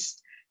size,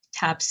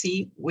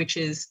 TAPC, which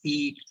is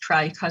the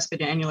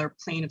tricuspid annular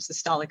plane of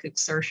systolic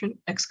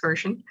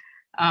excursion,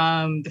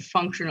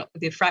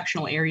 the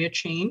fractional area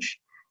change,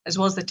 as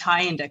well as the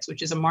TI index,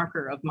 which is a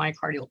marker of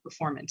myocardial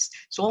performance.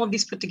 So all of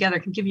these put together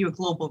can give you a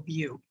global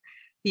view.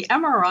 The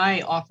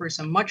MRI offers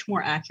a much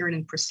more accurate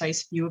and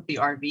precise view of the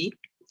RV.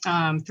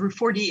 Through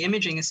 4D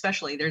imaging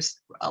especially,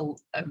 there's a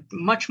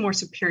much more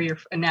superior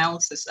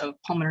analysis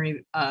of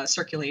pulmonary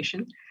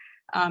circulation,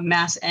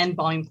 mass and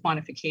volume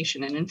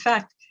quantification. And in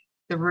fact,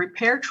 the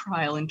REPAIR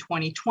trial in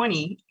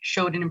 2020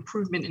 showed an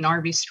improvement in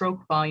RV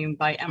stroke volume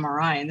by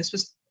MRI. And this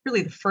was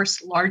really the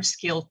first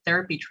large-scale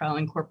therapy trial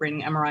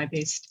incorporating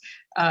MRI-based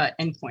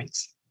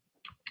endpoints.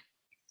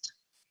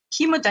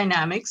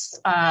 Hemodynamics,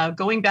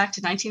 going back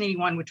to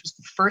 1981, which was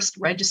the first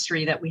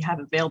registry that we have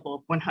available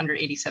of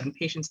 187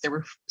 patients, there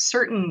were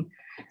certain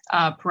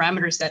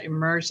parameters that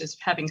emerged as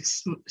having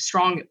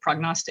strong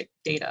prognostic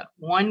data.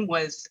 One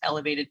was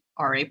elevated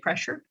RA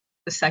pressure.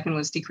 The second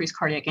was decreased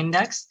cardiac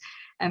index.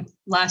 And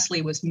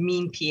lastly was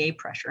mean PA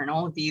pressure. And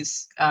all of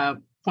these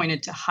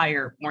pointed to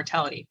higher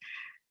mortality.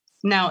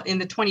 Now, in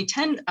the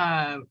 2010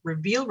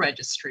 REVEAL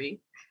registry,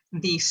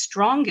 the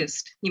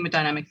strongest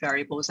hemodynamic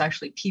variable was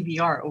actually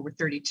PVR over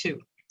 32,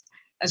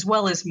 as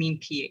well as mean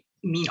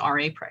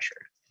RA pressure.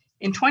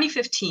 In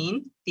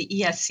 2015, the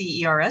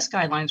ESC-ERS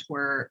guidelines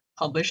were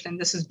published, and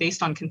this is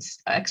based on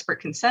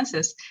expert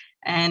consensus,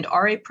 and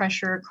RA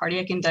pressure,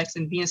 cardiac index,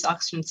 and venous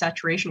oxygen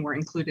saturation were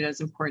included as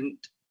important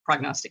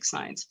prognostic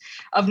signs.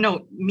 Of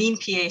note, mean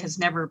PA has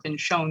never been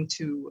shown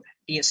to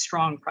be a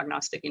strong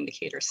prognostic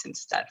indicator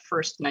since that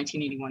first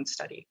 1981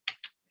 study.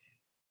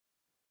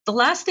 The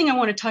last thing I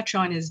want to touch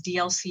on is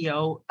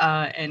DLCO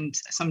and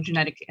some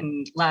genetic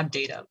and lab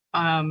data.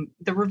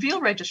 The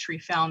REVEAL registry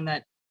found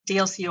that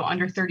DLCO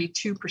under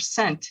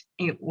 32%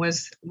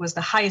 was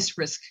the highest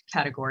risk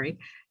category.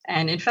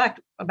 And in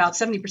fact, about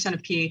 70%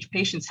 of PAH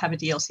patients have a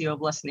DLCO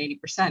of less than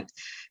 80%.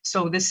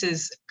 So this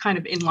is kind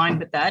of in line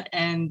with that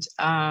and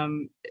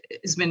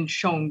has been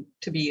shown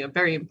to be a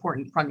very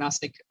important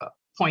prognostic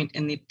point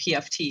in the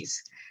PFTs.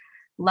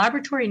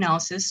 Laboratory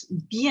analysis,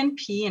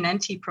 BNP and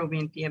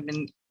NT-proBNP have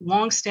been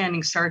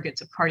long-standing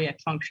surrogates of cardiac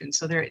function.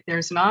 So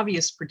there's an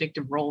obvious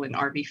predictive role in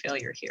RV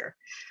failure here.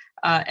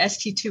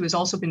 ST2 has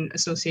also been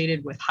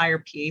associated with higher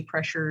PA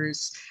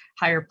pressures,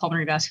 higher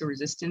pulmonary vascular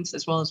resistance,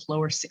 as well as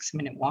lower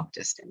 6-minute walk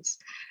distance.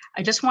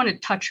 I just want to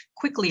touch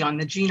quickly on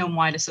the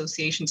genome-wide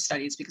association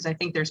studies because I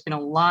think there's been a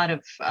lot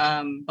of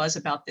buzz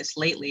about this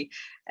lately.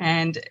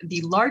 And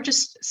the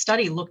largest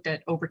study looked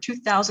at over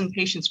 2,000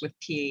 patients with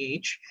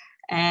PAH.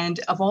 And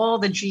of all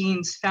the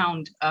genes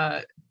found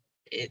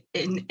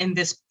in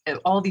this,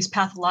 all these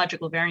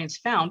pathological variants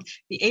found,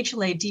 the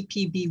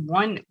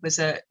HLA-DPB1 was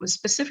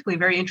specifically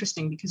very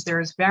interesting because there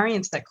is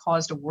variants that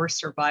caused a worse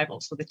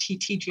survival. So the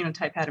TT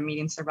genotype had a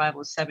median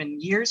survival of 7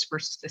 years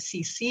versus the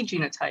CC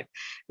genotype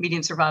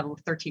median survival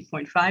of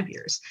 13.5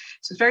 years.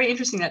 So it's very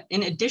interesting that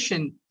in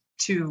addition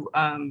to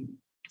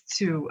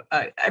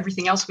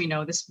everything else we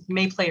know, this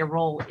may play a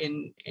role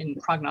in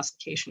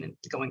prognostication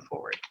going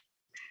forward.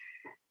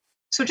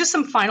 So just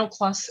some final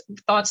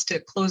thoughts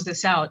to close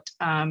this out.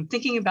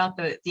 Thinking about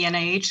the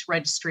NIH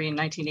registry in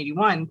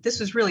 1981, this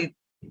was really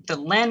the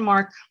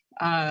landmark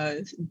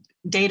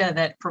data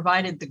that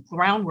provided the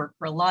groundwork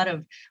for a lot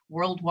of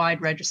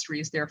worldwide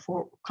registries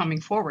therefore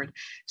coming forward.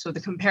 So the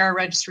COMPARE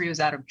registry was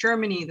out of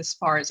Germany, the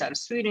SPAR is out of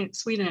Sweden,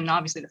 and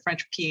obviously the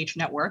French PH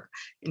network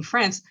in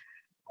France.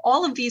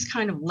 All of these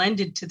kind of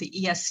lended to the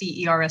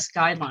ESC-ERS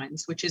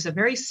guidelines, which is a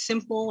very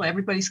simple,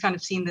 everybody's kind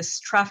of seen this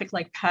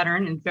traffic-like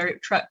pattern and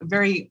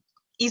very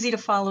easy to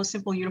follow,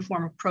 simple,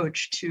 uniform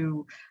approach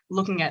to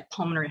looking at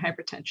pulmonary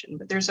hypertension.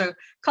 But there's a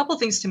couple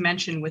things to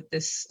mention with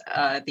this,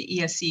 the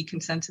ESC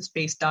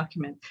consensus-based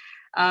document.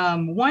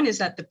 One is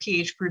that the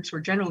PAH groups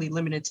were generally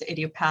limited to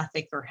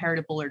idiopathic or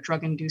heritable or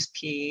drug-induced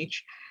PAH.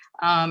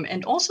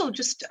 And also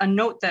just a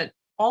note that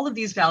all of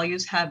these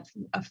values have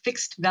a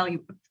fixed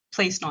value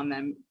placed on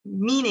them,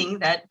 meaning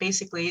that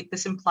basically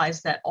this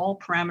implies that all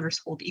parameters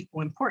hold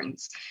equal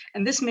importance.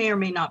 And this may or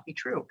may not be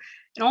true.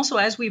 And also,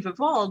 as we've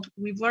evolved,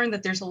 we've learned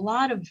that there's a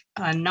lot of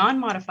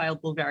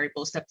non-modifiable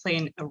variables that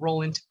play a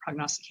role into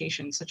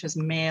prognostication, such as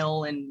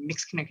male and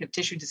mixed connective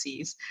tissue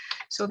disease.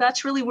 So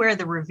that's really where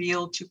the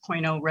REVEAL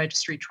 2.0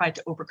 registry tried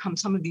to overcome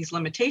some of these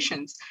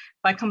limitations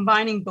by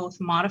combining both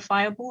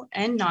modifiable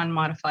and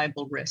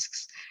non-modifiable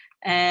risks.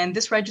 And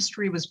this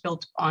registry was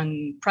built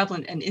on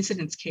prevalent and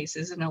incidence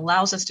cases and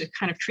allows us to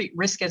kind of treat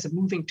risk as a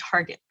moving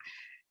target.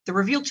 The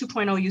REVEAL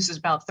 2.0 uses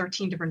about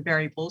 13 different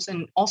variables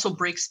and also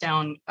breaks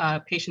down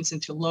patients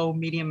into low,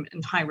 medium,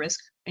 and high risk,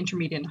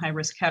 intermediate and high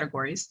risk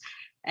categories.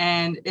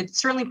 And it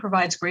certainly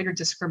provides greater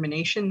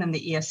discrimination than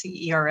the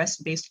ESC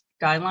ERS-based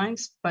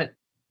guidelines, but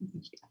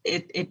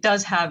it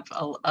does have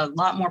a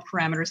lot more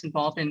parameters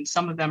involved, and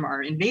some of them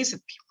are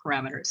invasive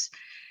parameters.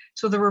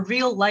 So the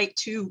REVEAL Lite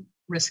 2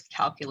 risk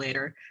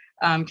calculator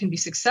can be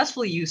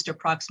successfully used to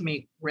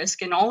approximate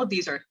risk. And all of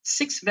these are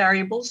 6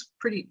 variables,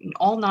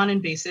 all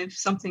non-invasive,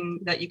 something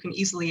that you can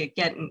easily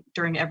get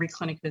during every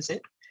clinic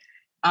visit.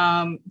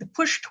 The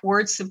push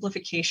towards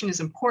simplification is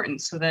important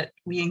so that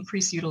we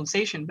increase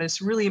utilization, but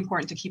it's really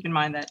important to keep in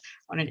mind that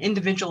on an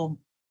individual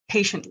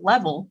patient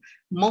level,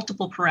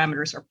 multiple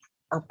parameters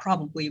are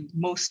probably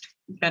most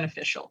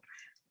beneficial.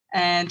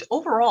 And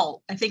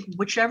overall, I think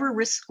whichever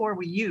risk score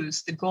we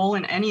use, the goal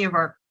in any of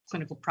our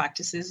clinical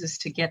practices is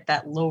to get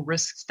that low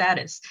risk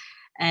status.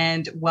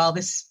 And while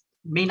this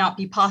may not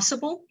be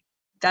possible,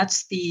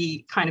 that's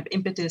the kind of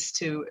impetus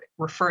to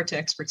refer to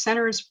expert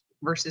centers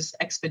versus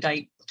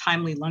expedite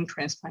timely lung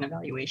transplant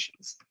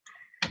evaluations.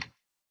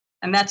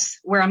 And that's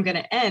where I'm going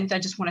to end. I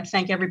just want to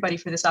thank everybody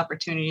for this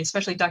opportunity,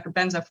 especially Dr.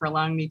 Benza for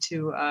allowing me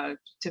to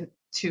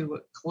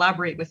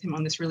collaborate with him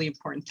on this really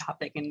important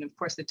topic, and of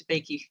course the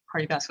DEBAKEY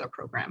cardiovascular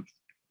program.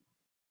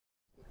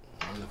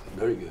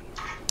 Very good.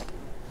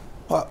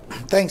 Well,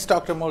 thanks,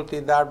 Dr.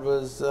 Murthy. That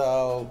was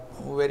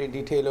very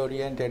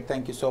detail-oriented.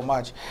 Thank you so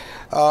much.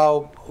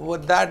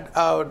 With that,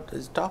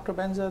 is Dr.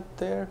 Benza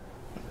there?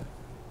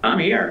 I'm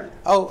here.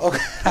 Oh,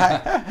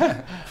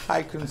 okay.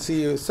 I couldn't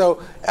see you.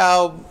 So,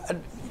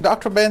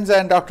 Dr. Benza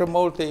and Dr.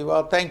 Murthy,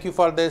 well, thank you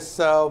for this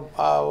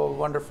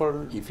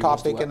wonderful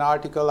topic and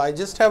article. I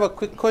just have a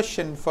quick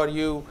question for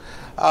you.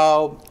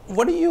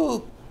 What do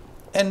you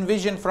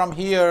envision from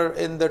here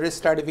in the risk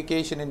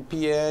stratification in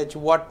PAH?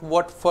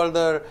 What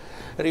further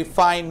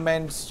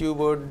refinements you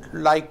would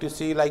like to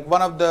see? Like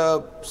one of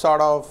the sort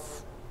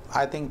of,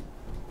 I think,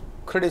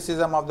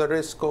 criticism of the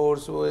risk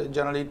scores, we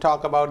generally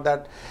talk about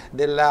that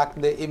they lack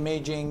the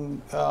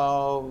imaging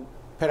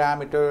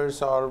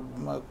parameters, or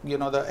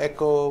the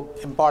echo,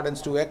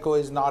 importance to echo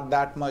is not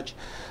that much.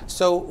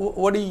 So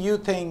what do you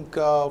think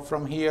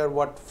from here,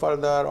 what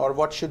further, or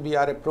what should be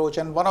our approach?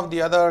 And one of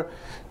the other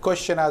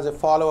question as a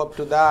follow-up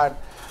to that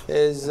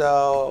is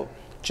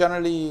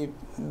generally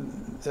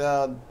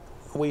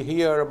we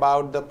hear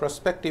about the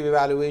prospective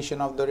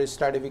evaluation of the risk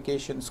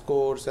stratification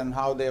scores and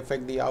how they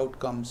affect the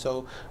outcome.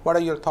 So what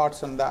are your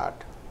thoughts on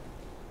that?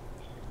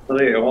 Well,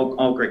 they're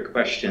all great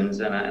questions,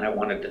 and I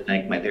wanted to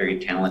thank my very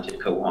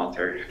talented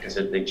co-author, because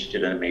I think she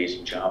did an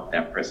amazing job with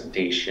that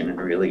presentation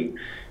and really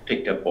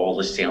picked up all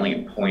the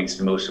salient points,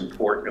 the most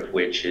important of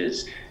which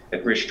is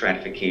that risk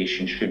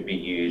stratification should be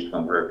used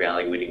when we're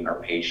evaluating our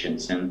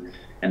patients, and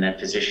that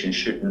physicians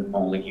shouldn't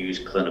only use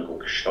clinical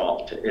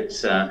gestalt.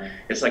 It's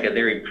like a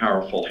very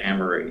powerful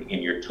hammer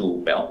in your tool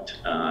belt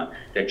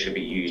that should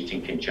be used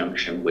in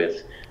conjunction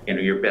with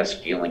your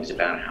best feelings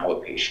about how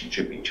a patient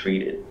should be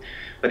treated.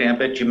 But I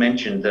bet you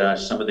mentioned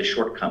some of the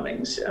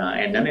shortcomings,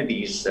 and none of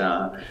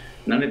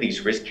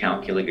these risk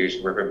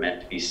calculators were ever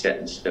meant to be set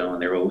in stone.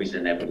 They're always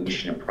an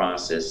evolution and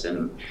process,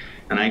 and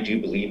I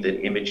do believe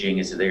that imaging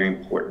is a very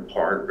important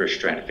part of risk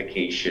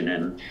stratification.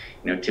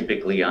 And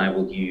typically I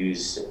will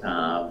use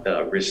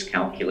the risk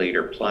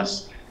calculator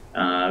plus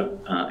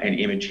an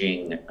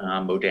imaging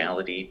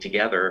modality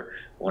together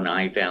when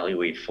I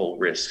evaluate full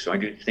risk. So I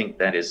do think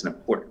that is an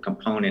important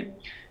component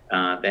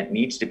that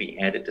needs to be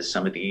added to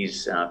some of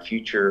these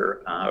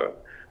future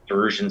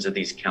versions of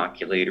these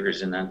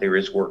calculators, and that there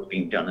is work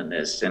being done in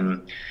this.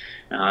 And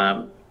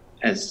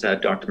as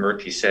Dr.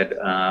 Murthy said,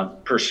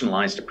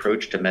 personalized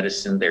approach to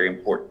medicine, very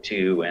important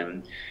too.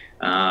 And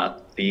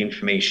the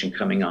information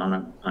coming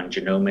on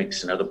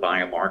genomics and other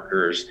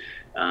biomarkers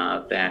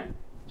that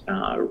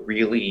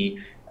really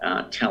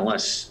tell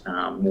us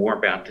more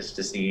about this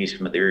disease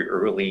from a very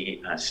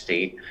early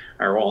state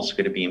are also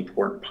going to be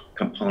important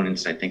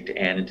components, I think, to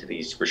add into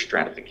these risk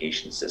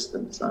stratification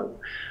systems. So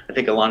I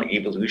think a lot of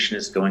evolution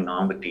is going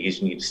on with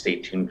these. You need to stay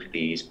tuned for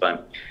these.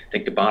 But I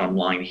think the bottom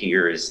line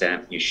here is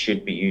that you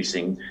should be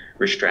using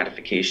risk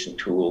stratification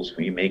tools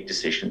when you make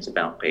decisions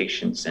about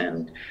patients,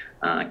 and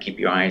keep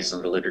your eyes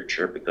on the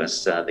literature,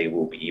 because they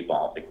will be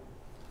evolving.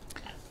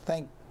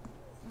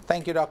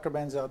 Thank you, Dr.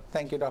 Benza.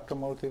 Thank you, Dr.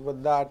 Murthy.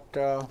 With that,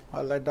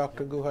 I'll let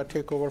Dr. Guha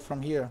take over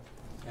from here.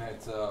 Yeah,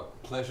 it's a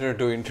pleasure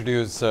to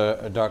introduce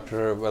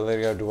Dr.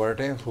 Valeria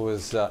Duarte, who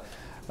is one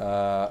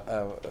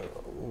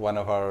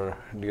of our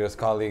dearest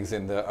colleagues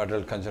in the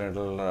adult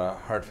congenital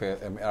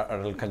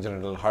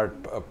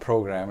heart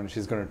program, and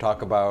she's going to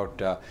talk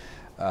about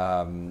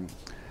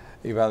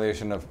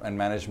evaluation of and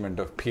management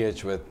of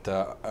PH with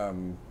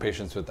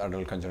patients with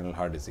adult congenital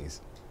heart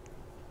disease.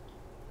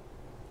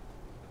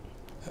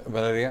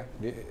 Valeria,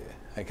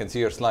 I can see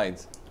your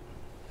slides.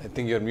 I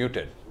think you're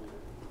muted.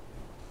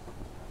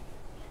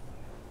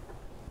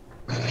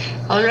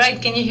 All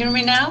right, can you hear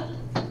me now?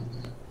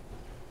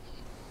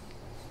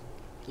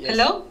 Yes.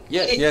 Hello?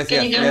 Yes, yes,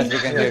 we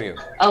can hear you.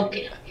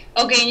 Okay,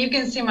 and you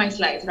can see my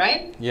slides,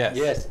 right? Yes.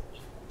 Yes.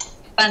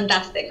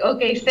 Fantastic.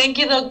 Okay, thank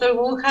you, Dr.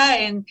 Guha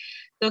and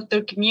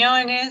Dr.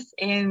 Quiñones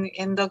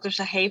and Dr.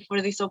 Sahay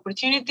for this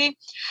opportunity.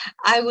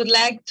 I would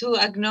like to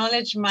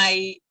acknowledge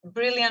my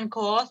brilliant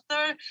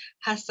co-author,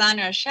 Hassan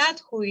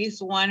Arshad, who is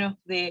one of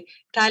the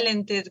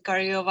talented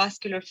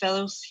cardiovascular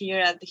fellows here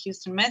at the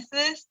Houston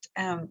Methodist.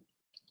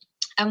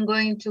 I'm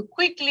going to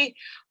quickly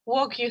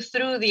walk you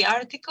through the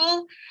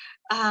article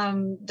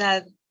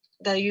that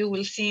you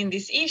will see in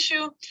this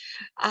issue.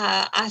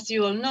 As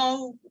you all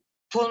know,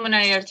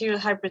 pulmonary arterial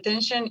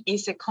hypertension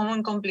is a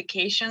common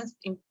complication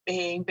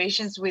in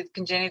patients with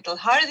congenital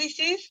heart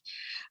disease.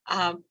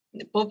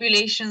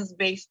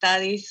 Populations-based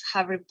studies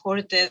have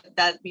reported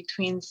that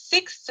between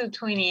 6 to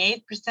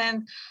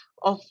 28%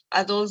 of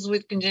adults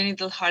with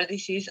congenital heart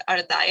disease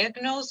are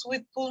diagnosed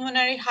with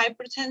pulmonary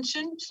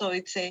hypertension, so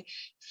it's a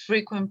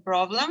frequent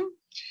problem.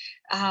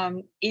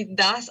 It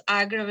does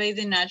aggravate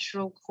the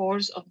natural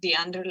course of the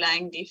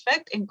underlying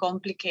defect and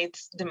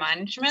complicates the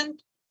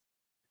management.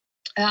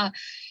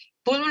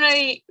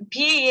 Pulmonary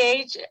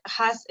PAH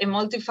has a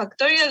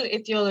multifactorial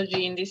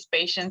etiology in these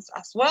patients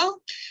as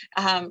well.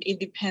 It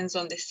depends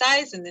on the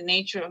size and the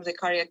nature of the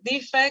cardiac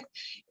defect,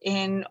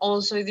 and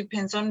also it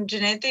depends on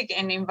genetic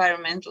and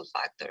environmental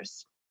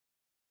factors.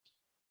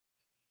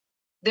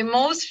 The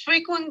most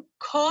frequent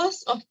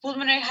cause of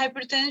pulmonary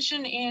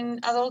hypertension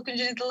in adult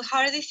congenital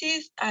heart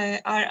disease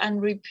are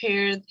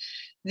unrepaired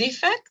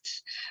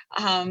defects,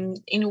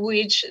 in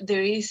which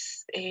there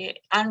is an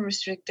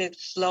unrestricted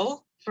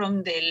flow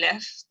from the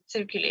left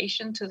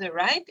circulation to the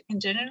right in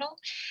general.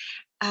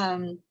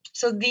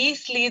 So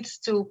this leads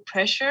to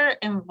pressure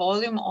and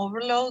volume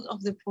overload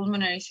of the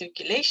pulmonary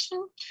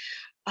circulation,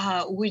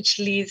 which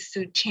leads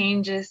to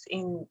changes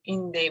in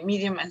the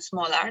medium and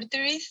small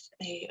arteries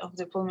of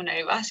the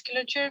pulmonary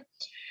vasculature,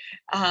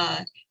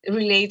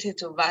 related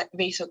to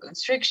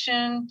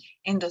vasoconstriction,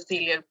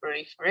 endothelial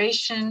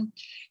proliferation,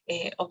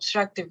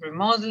 obstructive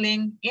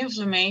remodeling,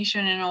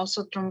 inflammation, and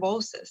also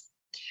thrombosis.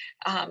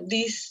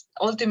 This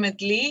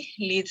ultimately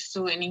leads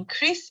to an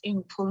increase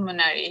in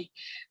pulmonary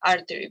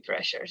artery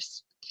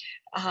pressures.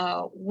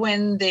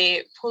 When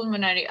the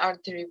pulmonary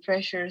artery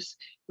pressures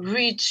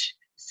reach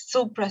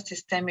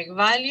suprasystemic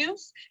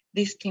values,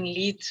 this can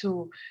lead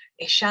to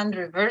a shunt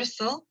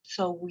reversal.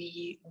 So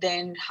we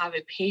then have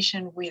a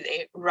patient with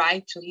a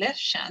right to left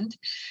shunt,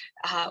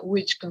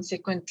 which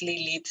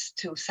consequently leads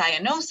to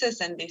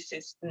cyanosis, and this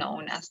is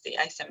known as the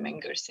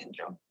Eisenmenger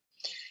syndrome.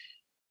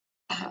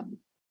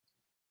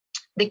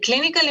 The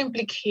clinical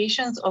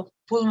implications of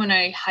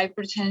pulmonary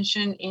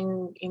hypertension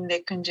in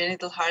the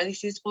congenital heart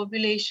disease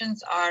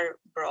populations are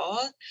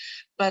broad,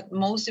 but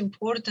most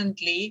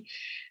importantly,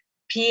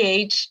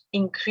 PH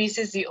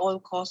increases the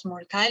all-cause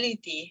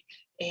mortality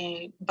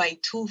by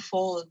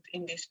twofold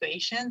in these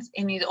patients,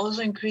 and it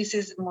also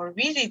increases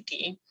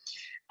morbidity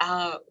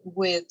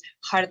with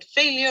heart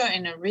failure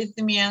and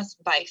arrhythmias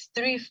by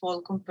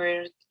threefold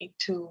compared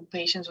to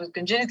patients with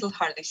congenital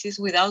heart disease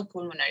without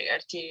pulmonary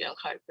arterial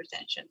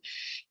hypertension.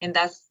 And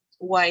that's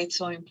why it's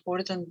so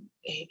important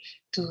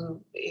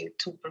to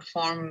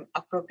perform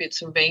appropriate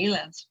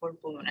surveillance for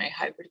pulmonary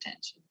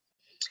hypertension.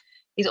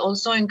 It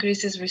also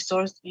increases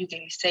resource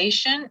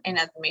utilization and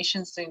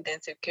admissions to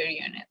intensive care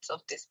units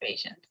of these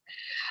patients.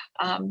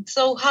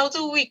 So how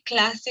do we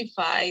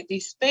classify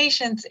these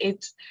patients?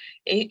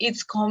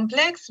 It's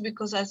complex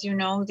because, as you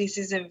know, this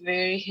is a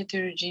very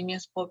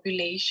heterogeneous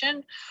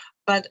population.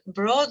 But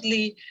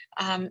broadly,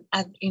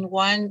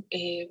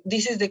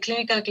 this is the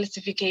clinical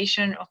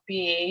classification of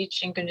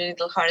PAH in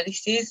congenital heart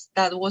disease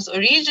that was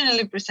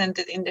originally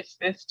presented in the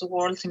 5th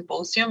World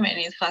Symposium, and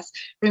it has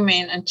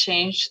remained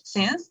unchanged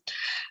since.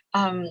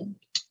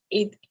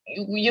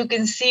 You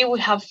can see we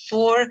have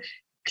 4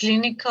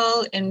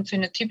 clinical and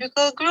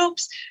phenotypical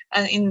groups.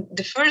 In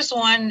the first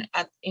one,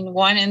 in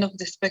one end of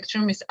the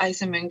spectrum is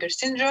Eisenmenger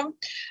syndrome.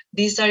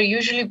 These are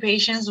usually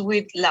patients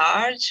with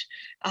large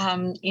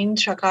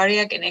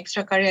intracardiac and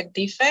extracardiac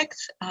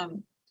defects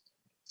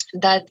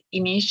that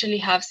initially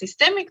have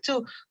systemic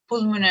to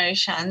pulmonary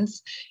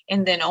shunts,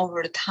 and then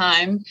over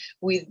time,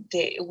 with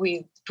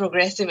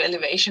progressive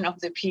elevation of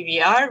the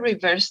PVR,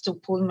 reverse to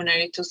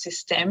pulmonary to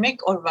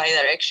systemic or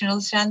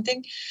bidirectional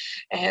shunting.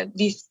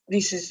 This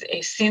is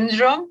a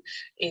syndrome.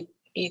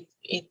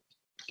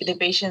 The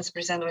patients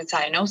present with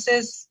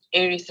cyanosis,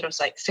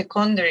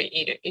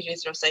 secondary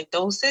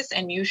erythrocytosis,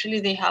 and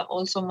usually they have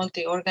also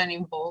multi-organ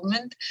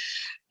involvement.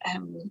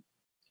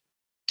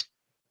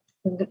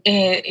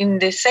 In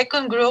the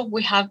second group,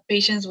 we have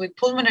patients with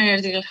pulmonary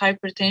arterial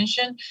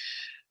hypertension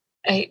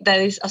that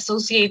is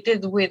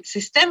associated with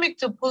systemic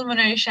to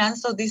pulmonary shunt.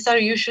 So these are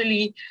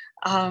usually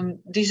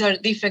these are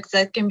defects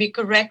that can be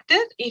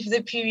corrected if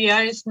the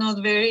PVR is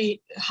not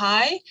very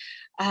high.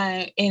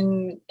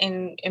 And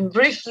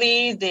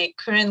briefly, the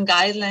current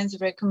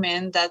guidelines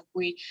recommend that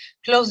we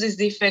close this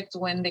defect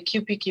when the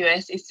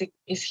QPQS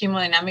is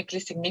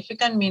hemodynamically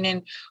significant,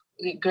 meaning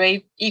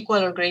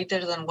equal or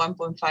greater than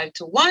 1.5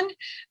 to 1,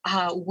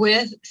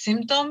 with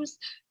symptoms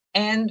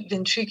and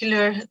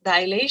ventricular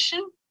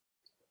dilation,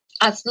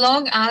 as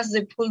long as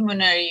the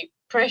pulmonary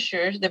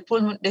pressure, the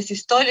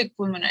systolic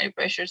pulmonary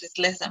pressure is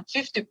less than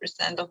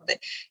 50% of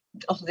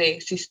the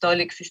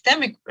systolic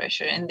systemic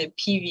pressure, and the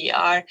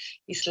PVR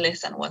is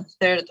less than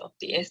 1/3 of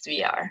the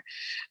SVR.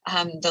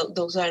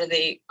 Those are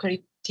the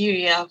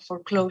criteria for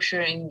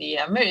closure in the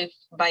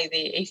by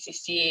the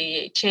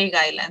ACC/AHA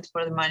guidelines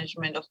for the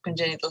management of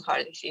congenital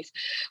heart disease.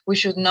 We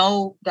should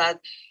know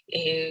that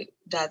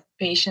that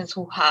patients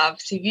who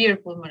have severe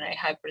pulmonary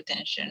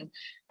hypertension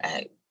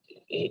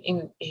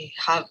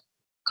have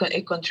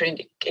a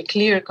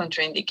clear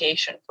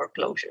contraindication for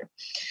closure.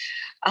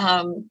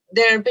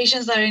 There are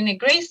patients that are in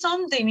a gray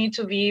zone. They need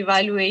to be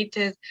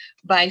evaluated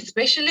by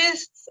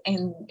specialists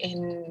and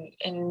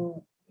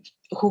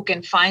who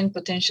can find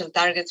potential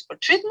targets for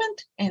treatment,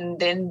 and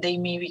then they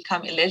may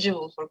become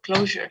eligible for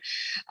closure.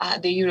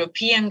 The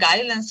European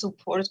guidelines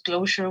support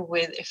closure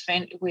with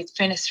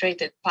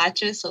fenestrated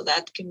patches, so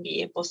that can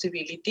be a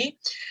possibility.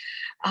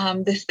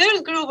 The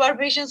third group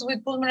are patients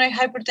with pulmonary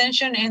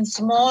hypertension and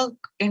small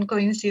and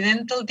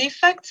coincidental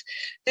defects.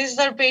 These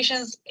are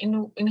patients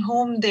in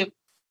whom the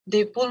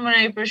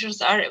pulmonary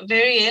pressures are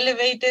very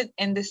elevated,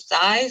 and the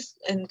size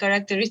and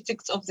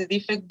characteristics of the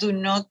defect do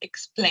not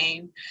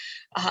explain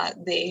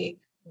the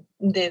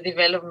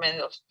development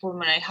of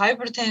pulmonary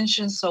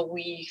hypertension. So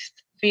we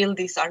feel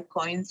these are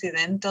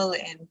coincidental,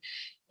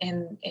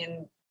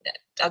 and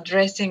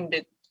addressing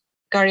the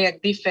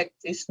cardiac defect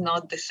is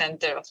not the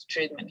center of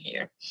treatment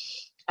here.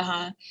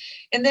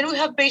 And then we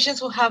have patients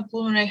who have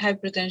pulmonary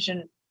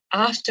hypertension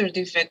after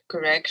defect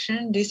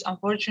correction. This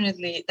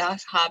unfortunately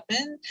does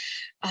happen.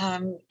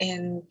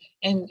 And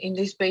in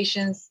these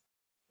patients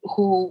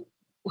who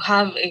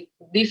have a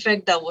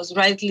defect that was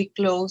rightly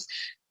closed,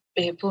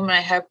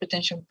 pulmonary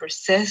hypertension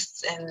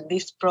persists, and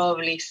this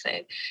probably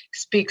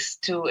speaks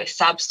to a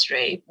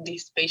substrate.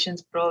 These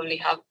patients probably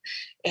have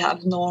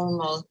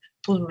abnormal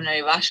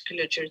pulmonary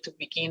vasculature to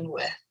begin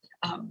with.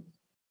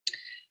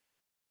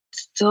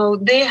 So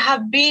there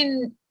have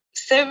been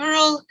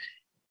several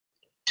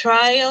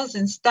trials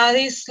and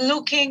studies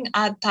looking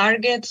at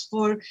targets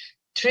for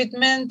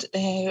treatment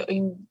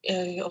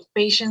of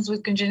patients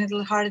with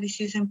congenital heart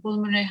disease and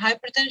pulmonary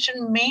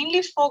hypertension,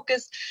 mainly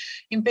focused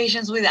in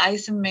patients with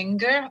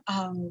Eisenmenger.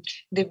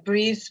 The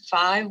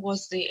BREATHE-5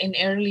 was an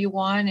early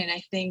one, and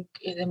I think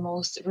the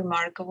most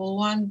remarkable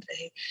one,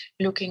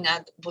 looking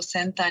at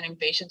bosentan in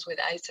patients with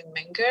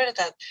Eisenmenger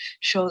that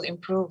showed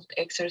improved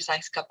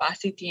exercise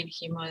capacity and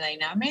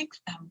hemodynamics.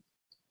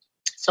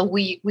 So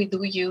we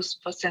do use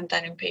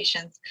bosentan in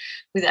patients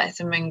with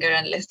Eisenmenger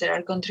unless there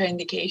are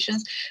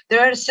contraindications.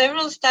 There are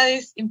several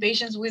studies in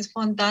patients with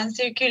Fontan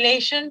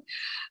circulation.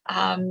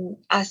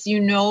 As you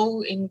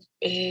know, in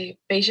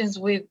patients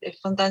with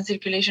Fontan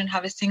circulation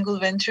have a single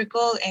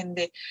ventricle, and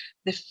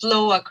the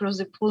flow across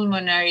the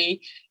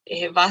pulmonary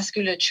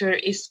vasculature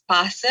is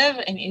passive,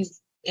 and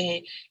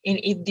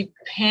it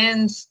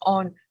depends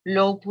on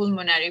low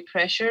pulmonary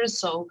pressure.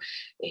 So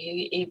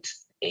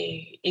it's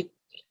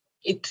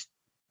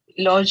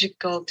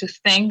logical to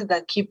think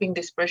that keeping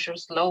these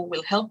pressures low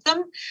will help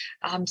them.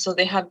 So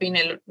there have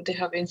been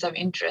some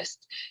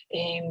interest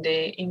in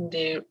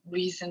the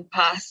recent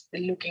past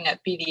looking at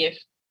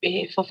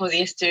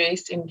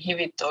phosphodiesterase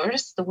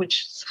inhibitors,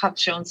 which have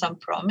shown some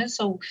promise.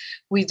 So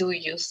we do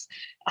use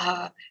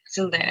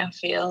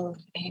sildenafil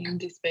in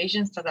these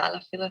patients,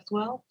 tadalafil as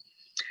well.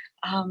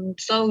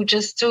 So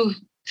just to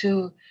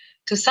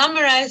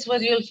summarize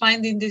what you'll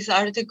find in this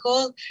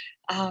article,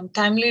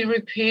 timely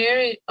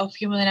repair of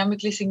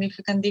hemodynamically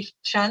significant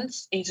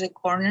shunts is a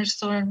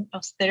cornerstone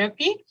of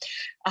therapy.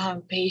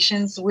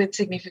 Patients with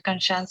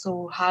significant shunts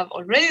who have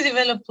already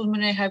developed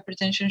pulmonary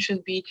hypertension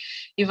should be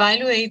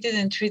evaluated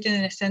and treated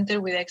in a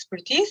center with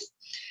expertise.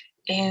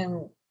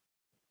 And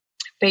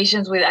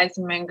patients with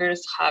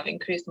Eisenmenger's have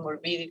increased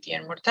morbidity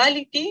and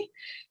mortality.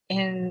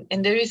 And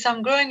there is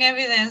some growing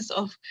evidence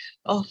of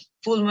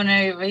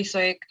pulmonary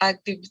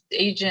vasoactive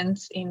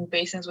agents in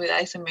patients with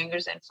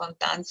Eisenmenger's and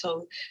Fontan.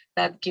 So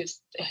that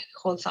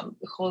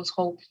holds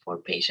hope for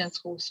patients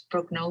whose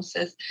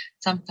prognosis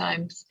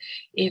sometimes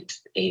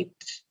it's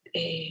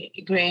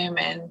grim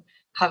and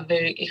have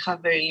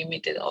very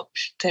limited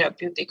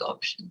therapeutic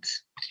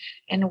options.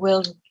 And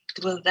with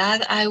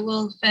that, I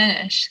will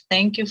finish.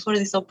 Thank you for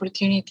this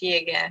opportunity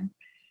again.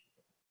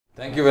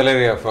 Thank you,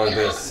 Valeria, for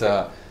this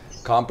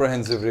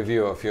comprehensive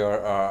review of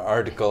your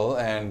article.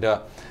 And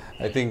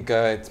I think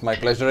it's my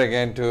pleasure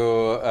again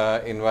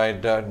to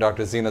invite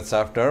Dr. Zeenat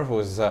Safdar,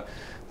 who's the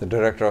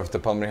director of the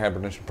Pulmonary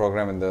Hypertension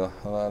Program in the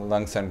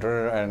Lung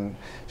Center. And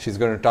she's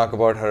going to talk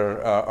about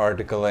her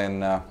article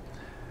in, on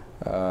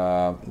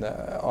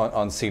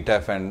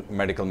CTEPH and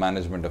medical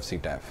management of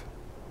CTEPH.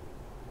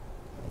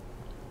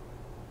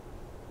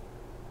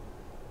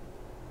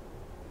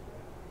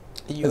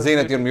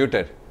 Zeenat, you're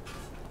muted.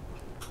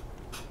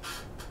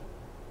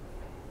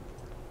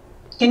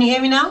 Can you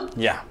hear me now?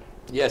 Yeah.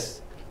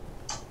 Yes.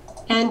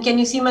 And can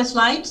you see my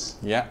slides?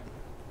 Yeah.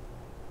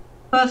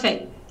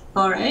 Perfect.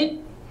 All right.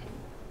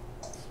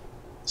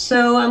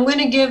 So I'm going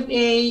to give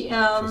a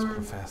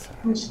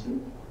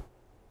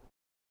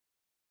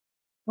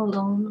hold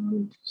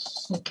on a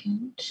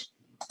second.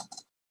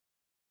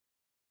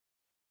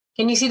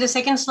 Can you see the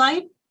second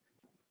slide?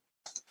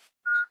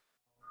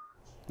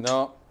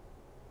 No.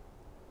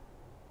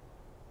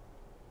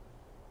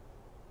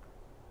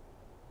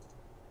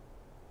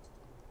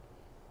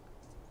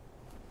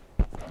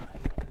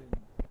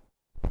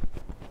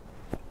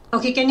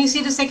 Okay, can you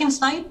see the second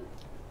slide?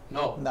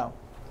 No. No.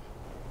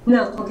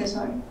 No, okay,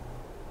 sorry.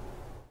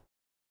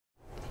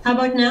 How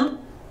about now?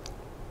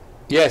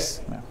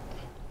 Yes.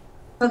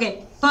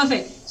 Okay,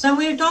 perfect. So I'm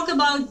going to talk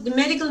about the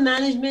medical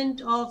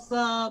management of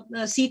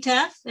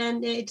CTEPH,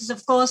 and it is,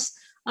 of course,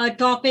 a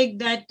topic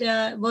that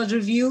was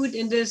reviewed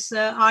in this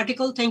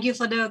article. Thank you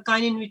for the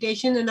kind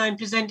invitation, and I'm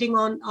presenting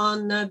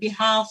on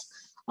behalf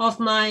of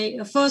my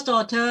first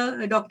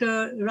author,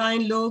 Dr.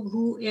 Ryan Logue,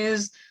 who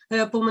is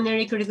a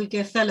pulmonary critical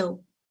care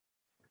fellow.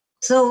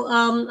 So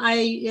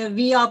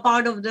we are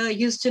part of the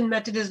Houston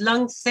Methodist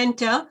Lung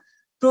Center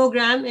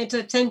program. It's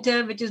a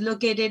center which is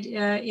located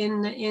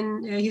in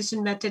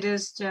Houston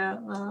Methodist,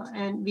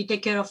 and we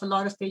take care of a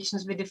lot of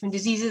patients with different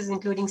diseases,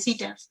 including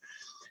CTEPH.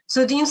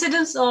 So the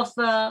incidence of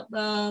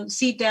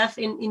CTEPH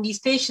in these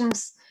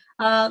patients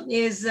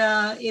is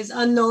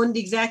unknown, the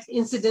exact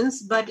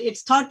incidence, but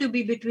it's thought to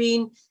be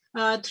between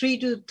 3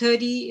 to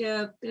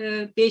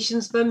 30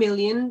 patients per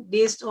million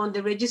based on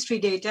the registry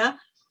data.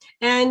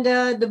 And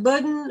the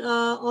burden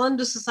on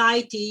the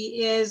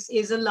society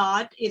is a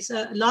lot.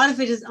 A lot of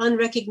it is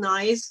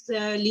unrecognized,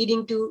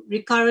 leading to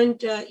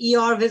recurrent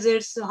ER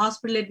visits,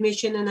 hospital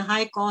admission, and a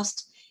high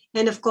cost,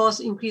 and of course,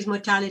 increased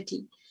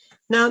mortality.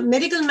 Now,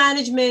 medical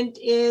management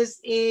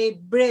is a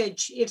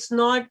bridge. It's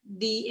not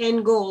the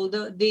end goal.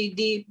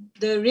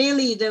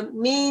 Really the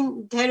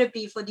main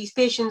therapy for these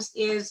patients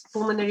is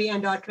pulmonary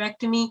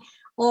endarterectomy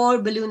or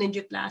balloon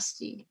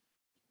angioplasty.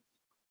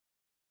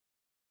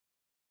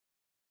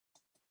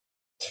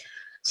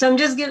 So I'm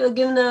just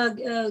giving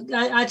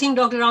I think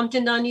Dr.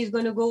 Ramchandani is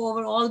going to go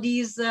over all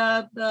these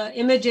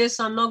images.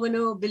 So I'm not going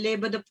to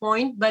belabor the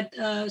point, but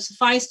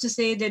suffice to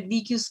say that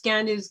VQ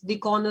scan is the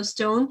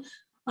cornerstone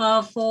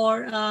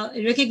for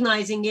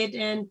recognizing it,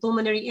 and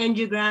pulmonary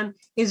angiogram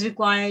is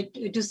required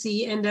to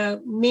see. And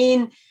the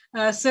main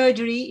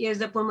surgery is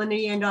the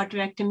pulmonary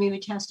endarterectomy,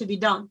 which has to be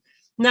done.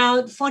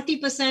 Now,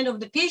 40% of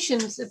the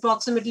patients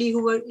approximately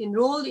who were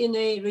enrolled in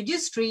a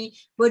registry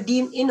were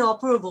deemed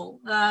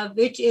inoperable,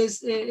 which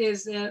is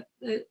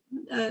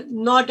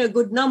not a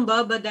good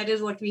number, but that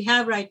is what we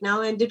have right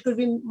now. And it could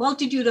be a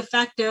multitude of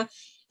factors,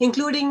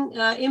 including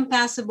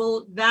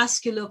impassable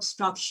vascular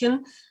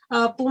obstruction,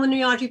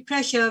 pulmonary artery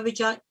pressure, which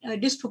are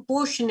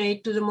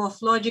disproportionate to the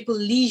morphological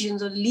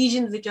lesions or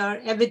lesions which are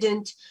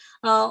evident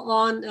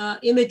on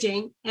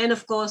imaging, and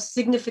of course,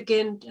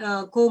 significant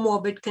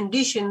comorbid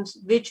conditions,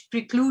 which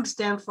precludes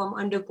them from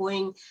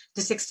undergoing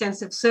this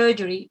extensive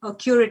surgery or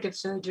curative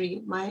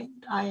surgery, might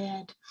I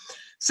add.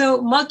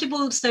 So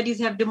multiple studies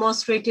have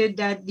demonstrated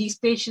that these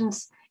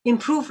patients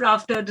improve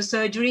after the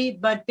surgery,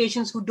 but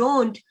patients who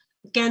don't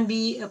can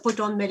be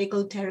put on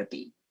medical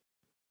therapy.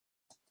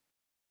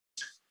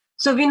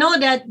 So we know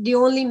that the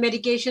only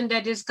medication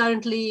that is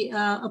currently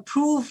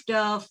approved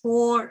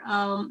for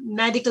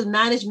medical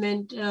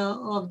management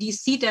of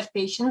these CTEPH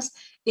patients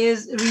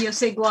is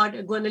riociguat,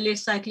 a guanylate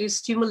cyclase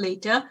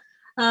stimulator.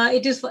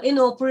 It is for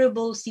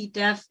inoperable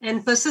CTEPH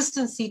and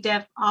persistent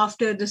CTEPH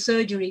after the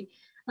surgery,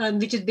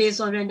 which is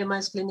based on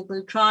randomized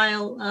clinical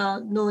trial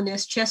known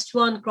as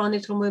CHEST-1,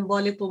 chronic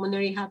thromboembolic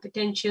pulmonary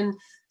hypertension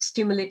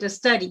stimulator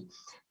study.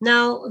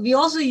 Now, we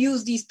also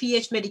use these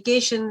PH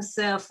medications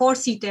for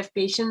CTEPH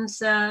patients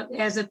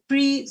as a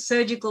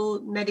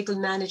pre-surgical medical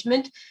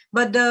management,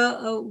 but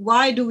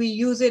why do we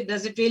use it?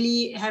 Does it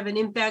really have an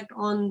impact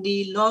on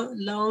the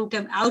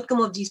long-term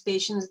outcome of these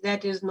patients?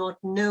 That is not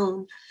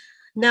known.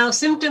 Now,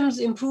 symptoms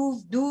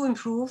do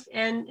improve,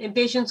 and in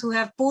patients who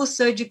have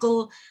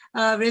post-surgical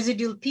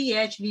residual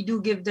pH, we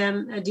do give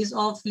them this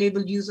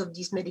off-label use of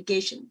these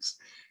medications.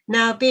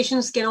 Now,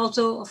 patients can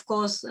also, of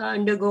course,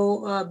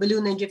 undergo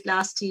balloon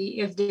angioplasty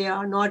if they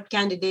are not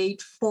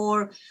candidate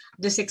for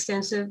this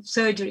extensive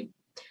surgery.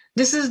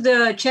 This is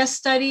the chest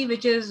study,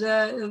 which is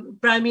a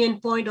primary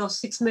endpoint of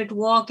 6-minute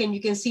walk, and you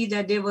can see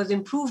that there was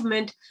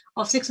improvement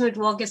of 6-minute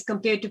walk as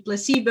compared to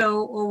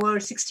placebo over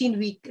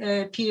 16-week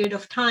period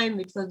of time,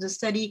 which was the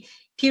study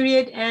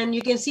period. And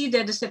you can see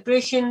that the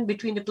separation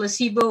between the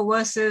placebo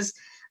versus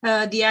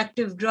the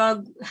active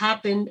drug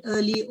happened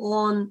early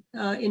on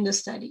in the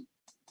study.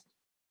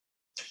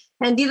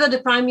 And these are the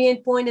primary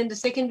endpoint and the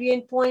secondary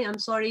endpoint. I'm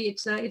sorry,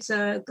 it's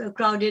a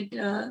crowded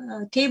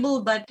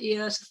table, but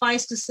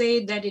suffice to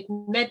say that it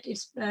met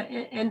its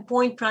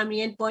endpoint, primary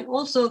endpoint.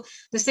 Also,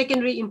 the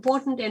secondary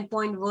important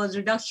endpoint was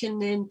reduction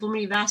in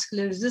pulmonary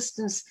vascular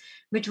resistance,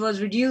 which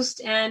was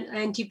reduced, and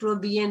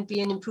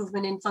NT-proBNP and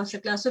improvement in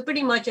functional class. So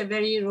pretty much a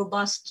very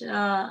robust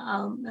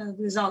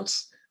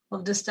results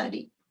of the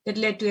study that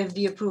led to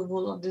FDA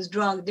approval of this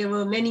drug. There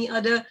were many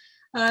other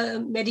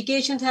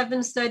medications have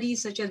been studied,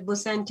 such as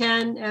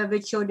bosentan,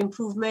 which showed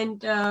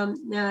improvement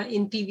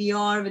in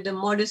PVR with a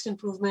modest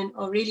improvement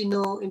or really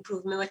no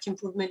improvement, much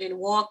improvement in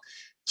walk.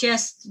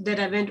 Chest that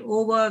I went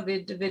over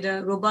with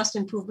a robust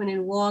improvement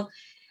in walk.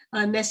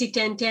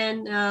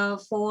 Macitentan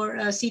for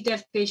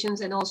CTEPH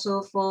patients, and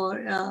also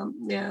for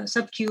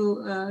sub-Q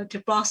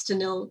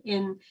treprostinil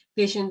in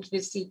patients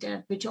with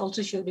CTEPH, which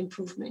also showed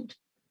improvement.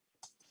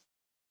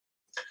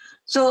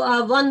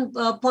 So one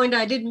point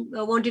I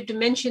wanted to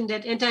mention,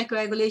 that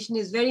anticoagulation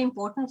is very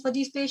important for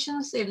these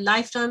patients, a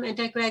lifetime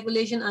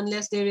anticoagulation,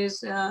 unless there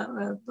is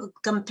a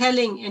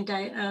compelling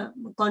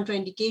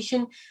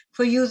contraindication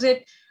for use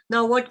it.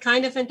 Now, what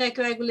kind of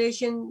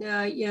anticoagulation?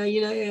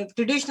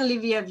 Traditionally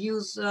we have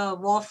used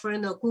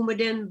warfarin or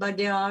Coumadin, but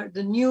there are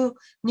the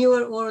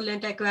newer oral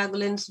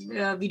anticoagulants.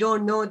 We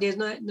don't know. There's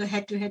no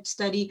head-to-head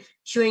study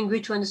showing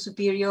which one is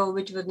superior,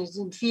 which one is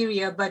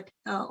inferior. But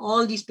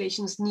all these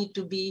patients need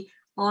to be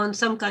on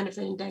some kind of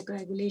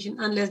anticoagulation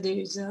unless there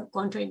is a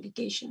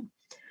contraindication.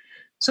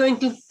 So in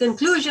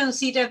conclusion,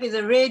 CTEPH is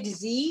a rare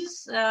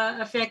disease,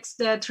 affects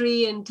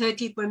 3 and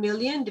 30 per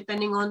million,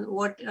 depending on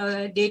what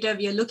data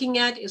we are looking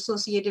at,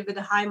 associated with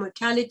a high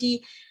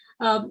mortality.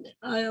 And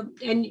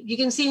you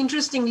can see,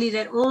 interestingly,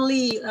 that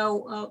only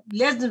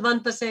less than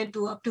 1%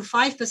 to up to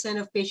 5%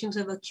 of patients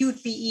who have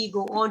acute PE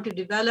go on to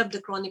develop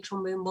the chronic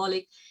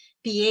thromboembolic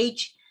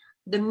PH.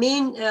 The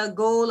main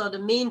goal or the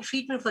main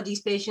treatment for these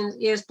patients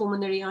is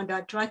pulmonary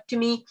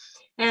endarterectomy.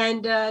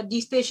 And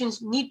these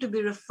patients need to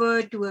be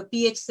referred to a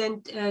PH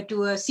center,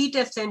 to a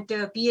CTEPH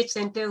center, PH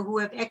center, who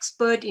have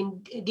expert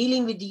in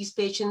dealing with these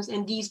patients.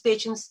 And these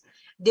patients,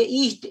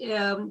 each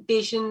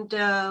patient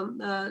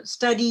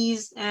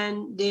studies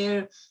and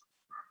their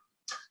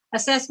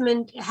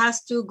assessment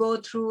has to go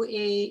through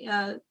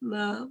a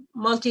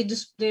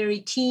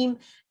multidisciplinary team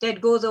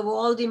that goes over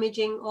all the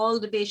imaging, all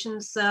the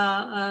patient's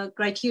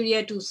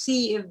criteria to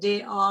see if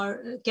they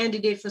are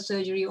candidate for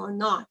surgery or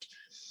not.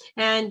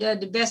 And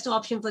the best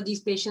option for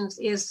these patients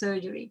is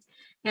surgery.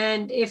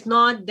 And if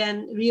not,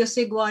 then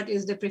riociguat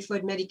is the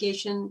preferred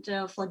medication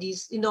for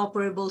these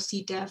inoperable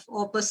CTEPH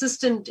or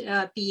persistent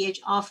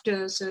PH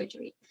after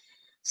surgery.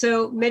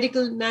 So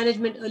medical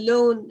management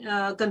alone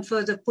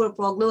confers a poor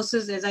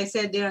prognosis. As I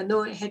said, there are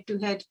no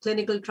head-to-head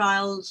clinical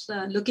trials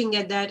looking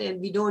at that, and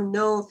we don't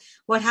know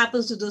what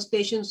happens to those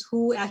patients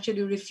who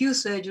actually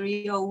refuse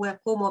surgery or who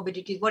have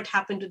comorbidities, what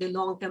happened to the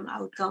long-term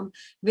outcome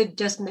with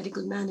just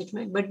medical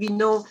management. But we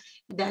know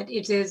that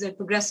it is a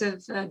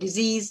progressive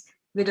disease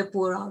with a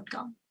poor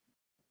outcome.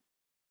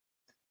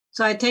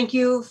 So I thank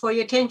you for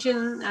your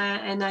attention,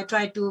 and I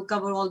tried to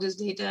cover all this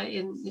data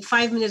in the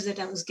 5 minutes that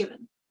I was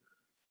given.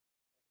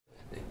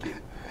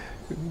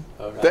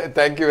 Right.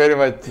 Thank you very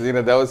much.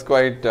 That was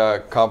quite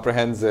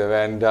comprehensive,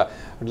 and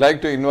I'd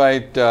like to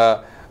invite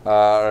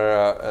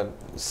our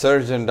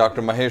surgeon,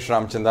 Dr. Mahesh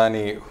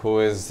Ramchandani, who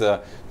is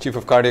Chief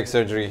of Cardiac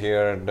Surgery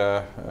here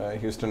at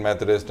Houston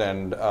Methodist,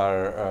 and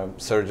our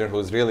surgeon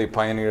who's really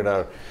pioneered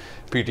our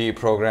PTE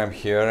program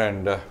here,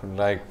 and I'd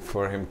like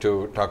for him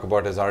to talk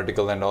about his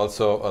article and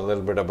also a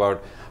little bit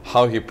about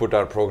how he put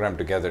our program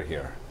together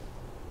here.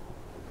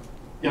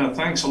 Yeah,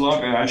 thanks a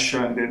lot, Ash,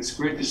 and it's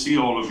great to see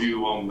all of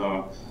you on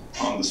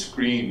the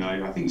screen.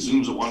 I think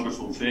Zoom's a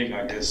wonderful thing.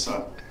 I guess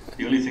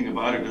the only thing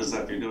about it is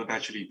that we don't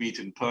actually meet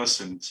in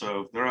person,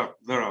 so there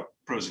are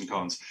pros and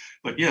cons.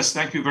 But yes,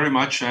 thank you very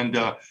much. And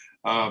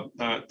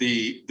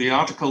the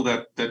article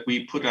that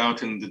we put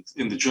out in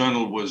the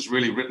journal was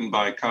really written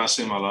by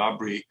Qasim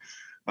Al-Abri,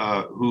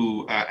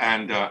 who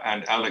and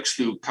Alex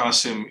Liu.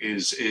 Qasim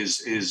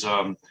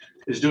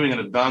is doing an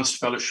advanced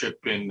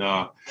fellowship in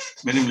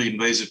minimally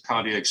invasive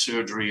cardiac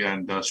surgery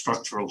and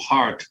structural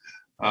heart,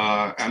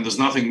 and there's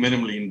nothing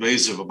minimally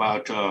invasive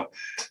about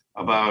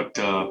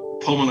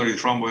pulmonary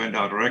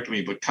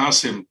thromboendarterectomy, but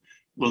Qasim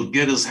will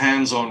get his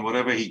hands on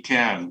whatever he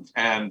can,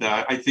 and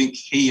I think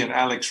he and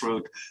Alex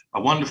wrote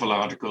a wonderful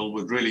article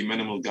with really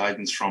minimal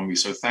guidance from me,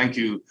 so thank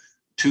you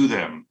to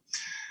them.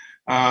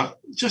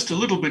 Just a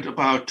little bit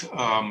about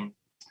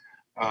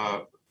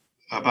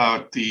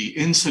the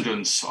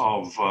incidence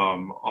of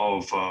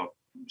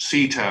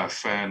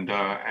CTEPH and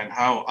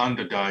how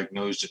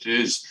underdiagnosed it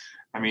is.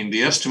 I mean,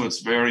 the estimates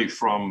vary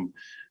from,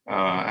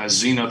 as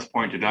Zenith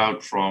pointed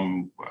out,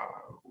 from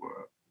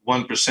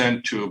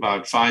 1% to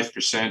about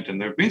 5%. And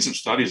there have been some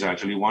studies,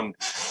 actually, one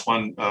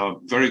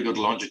very good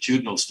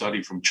longitudinal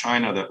study from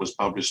China that was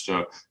published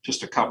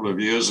just a couple of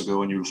years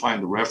ago, and you'll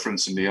find the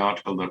reference in the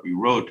article that we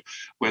wrote,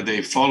 where they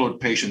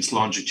followed patients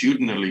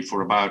longitudinally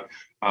for about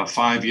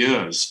 5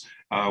 years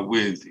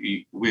with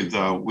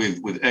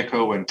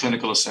echo and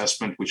clinical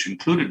assessment, which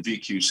included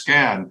VQ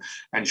scan,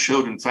 and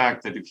showed, in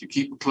fact, that if you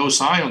keep a close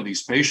eye on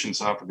these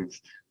patients after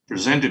they've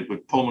presented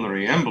with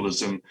pulmonary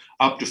embolism,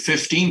 up to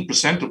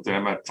 15% of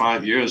them at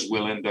 5 years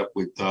will end up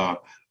with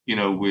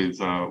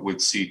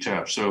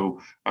CTEPH. So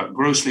a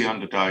grossly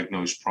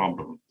underdiagnosed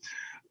problem.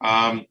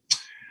 A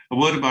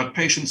word about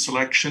patient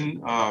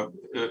selection.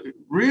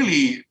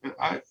 Really,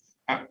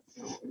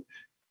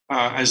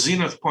 as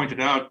Zenith pointed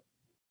out,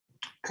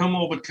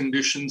 comorbid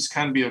conditions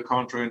can be a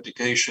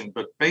contraindication,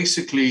 but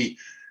basically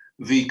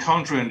the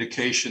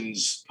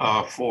contraindications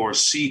for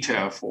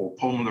CTEPH or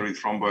pulmonary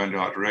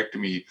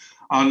thromboendarterectomy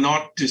are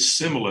not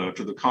dissimilar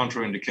to the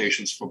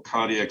contraindications for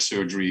cardiac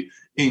surgery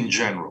in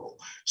general.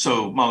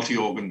 So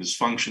multi-organ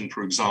dysfunction,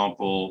 for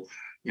example,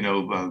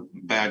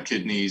 bad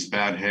kidneys,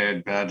 bad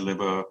head, bad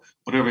liver,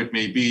 whatever it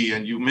may be,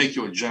 and you make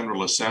your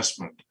general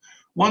assessment.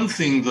 One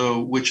thing, though,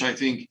 which I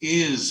think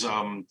is,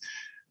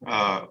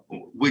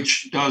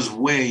 which does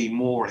weigh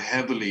more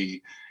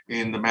heavily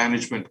in the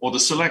management or the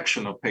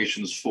selection of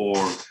patients for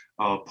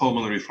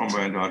pulmonary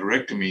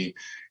thromboendarterectomy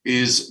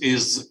is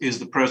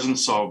the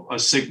presence of a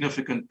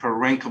significant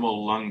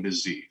parenchymal lung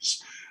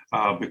disease,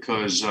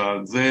 because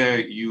there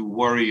you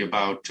worry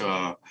about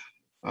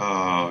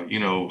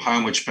how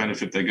much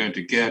benefit they're going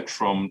to get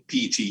from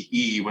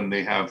PTE when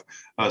they have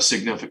a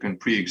significant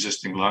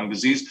pre-existing lung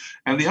disease.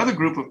 And the other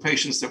group of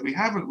patients that we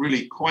haven't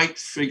really quite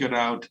figured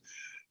out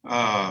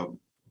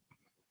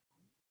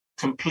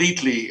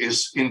completely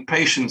is in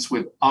patients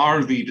with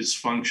RV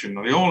dysfunction.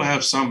 Now, they all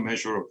have some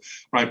measure of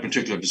right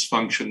ventricular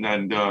dysfunction,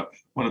 and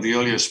one of the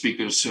earlier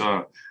speakers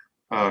talked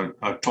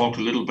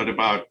a little bit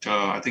about,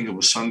 I think it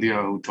was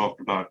Sandhya who talked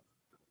about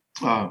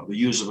the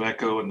use of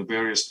echo and the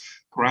various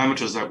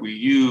parameters that we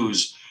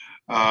use.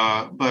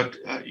 But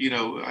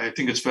I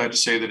think it's fair to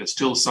say that it's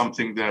still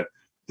something that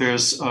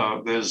there's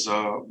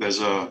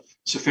a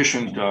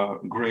sufficient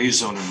gray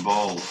zone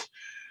involved.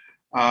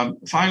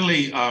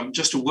 Finally,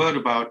 just a word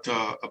about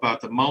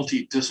the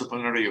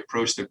multidisciplinary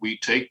approach that we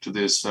take to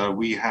this.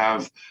 We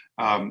have,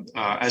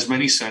 as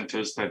many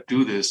centers that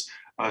do this,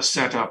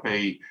 set up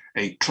a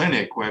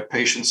clinic where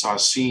patients are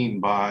seen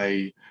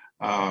by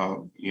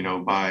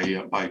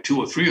two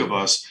or three of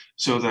us,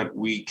 so that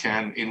we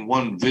can, in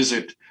one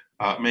visit,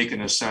 make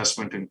an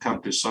assessment and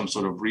come to some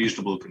sort of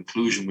reasonable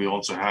conclusion. We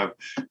also have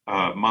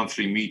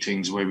monthly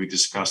meetings where we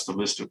discuss the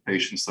list of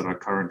patients that are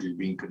currently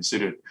being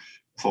considered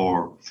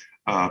for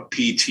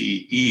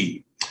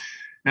PTE.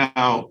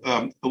 Now,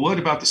 a word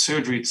about the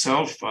surgery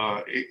itself.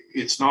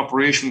 It's an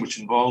operation which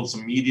involves a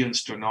median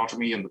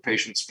sternotomy, and the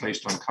patient's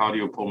placed on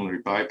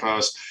cardiopulmonary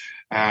bypass,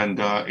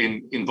 and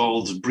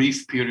involves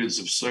brief periods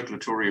of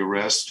circulatory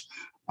arrest.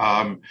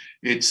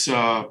 It's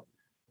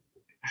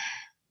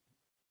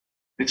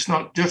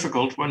not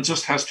difficult. One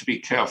just has to be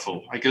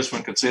careful. I guess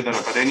one could say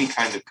that about any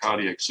kind of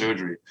cardiac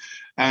surgery.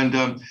 And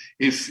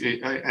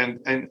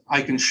and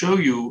I can show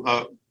you.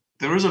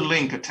 There is a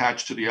link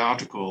attached to the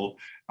article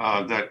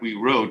that we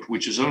wrote,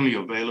 which is only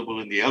available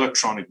in the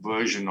electronic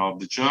version of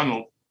the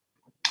journal.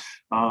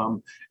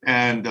 I'll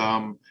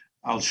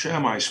share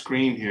my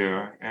screen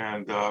here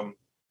and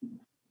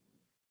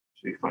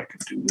see if I can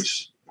do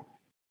this.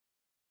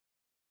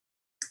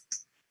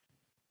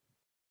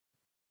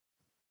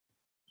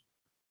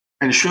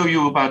 And show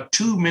you about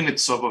 2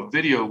 minutes of a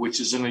video, which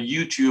is in a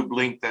YouTube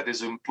link that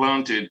is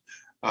implanted,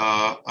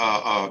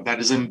 that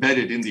is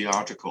embedded in the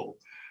article.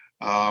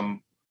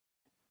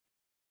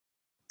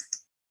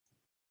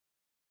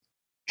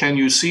 Can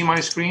you see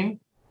my screen?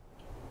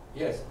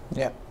 Yes.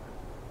 Yeah.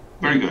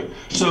 Very good.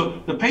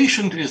 So the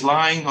patient is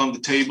lying on the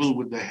table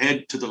with the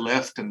head to the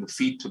left and the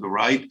feet to the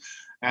right,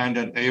 and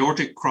an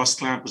aortic cross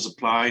clamp is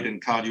applied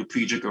and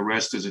cardioplegic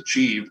arrest is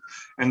achieved.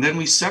 And then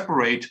we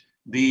separate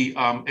the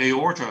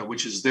aorta,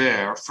 which is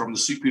there, from the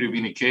superior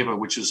vena cava,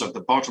 which is at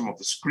the bottom of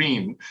the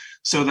screen,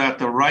 so that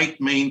the right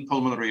main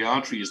pulmonary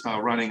artery is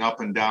now running up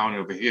and down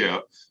over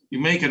here. You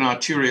make an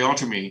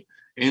arteriotomy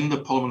in the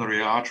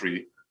pulmonary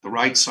artery, the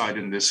right side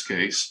in this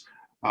case,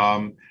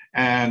 and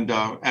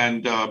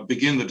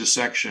begin the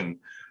dissection.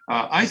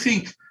 I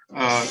think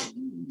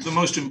the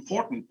most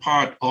important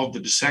part of the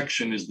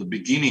dissection is the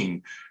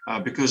beginning,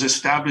 because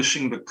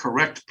establishing the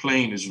correct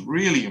plane is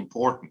really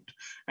important.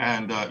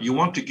 And you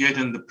want to get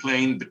in the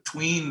plane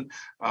between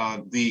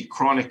the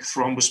chronic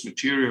thrombus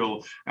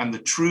material and the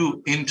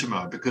true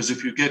intima, because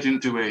if you get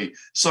into a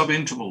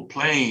subintimal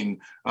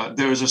plane,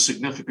 there is a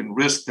significant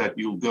risk that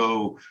you'll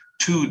go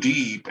too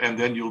deep, and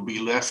then you'll be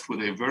left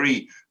with a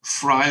very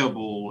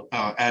friable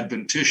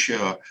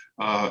adventitia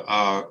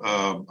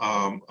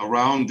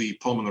around the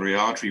pulmonary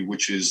artery,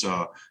 which is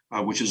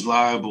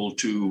liable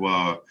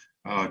to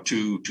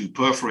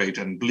perforate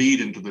and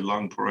bleed into the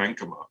lung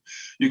parenchyma.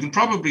 You can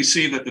probably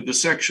see that the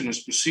dissection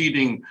is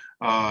proceeding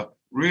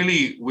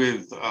really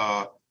with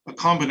a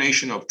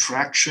combination of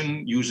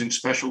traction using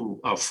special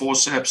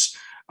forceps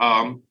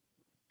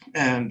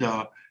and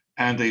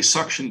a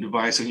suction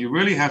device, and you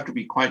really have to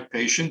be quite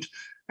patient.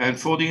 And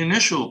for the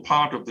initial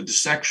part of the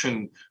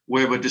dissection,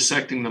 where we're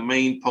dissecting the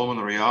main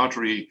pulmonary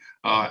artery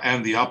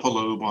and the upper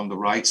lobe on the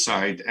right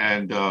side,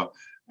 and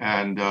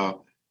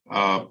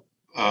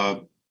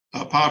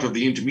part of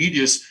the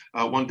intermedius,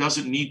 one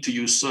doesn't need to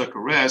use circ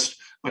arrest.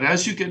 But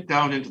as you get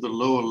down into the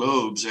lower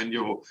lobes and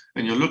you're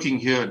looking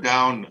here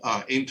down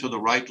into the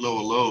right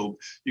lower lobe,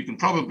 you can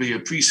probably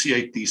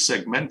appreciate the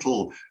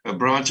segmental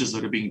branches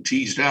that are being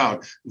teased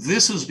out.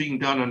 This is being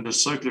done under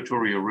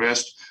circulatory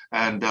arrest,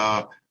 and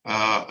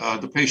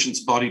the patient's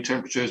body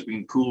temperature has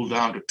been cooled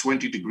down to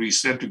 20 degrees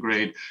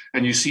centigrade,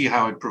 and you see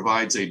how it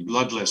provides a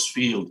bloodless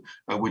field,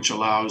 which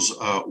allows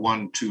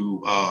one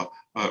to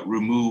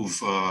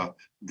remove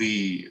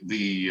the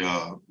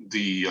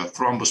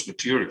thrombus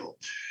material.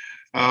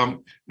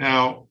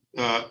 Now,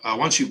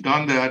 once you've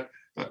done that,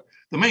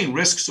 the main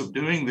risks of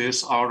doing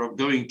this are of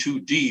going too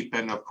deep.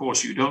 And of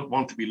course, you don't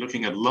want to be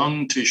looking at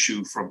lung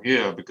tissue from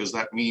here, because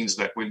that means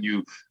that when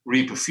you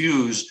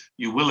reperfuse,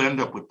 you will end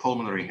up with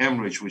pulmonary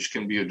hemorrhage, which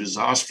can be a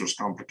disastrous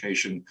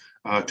complication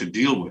to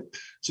deal with.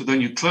 So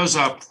then you close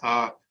up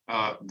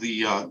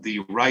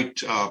the right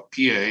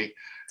PA,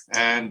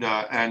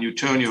 and you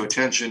turn your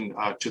attention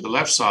to the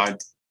left side.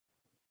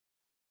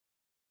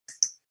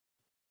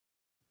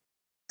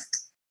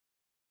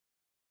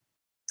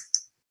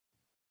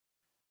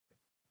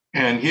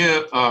 And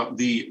here,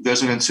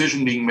 there's an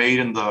incision being made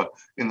in the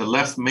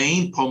left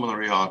main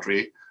pulmonary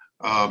artery,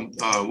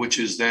 which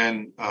is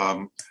then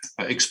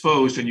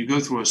exposed, and you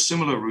go through a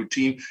similar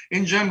routine.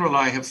 In general,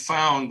 I have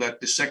found that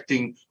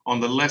dissecting on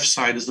the left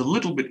side is a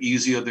little bit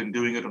easier than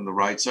doing it on the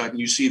right side. And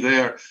you see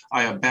there,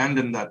 I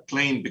abandoned that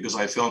plane because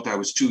I felt I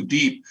was too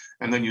deep.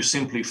 And then you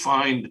simply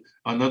find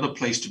another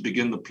place to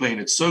begin the plane.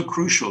 It's so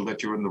crucial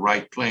that you're in the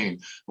right plane.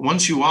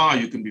 Once you are,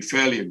 you can be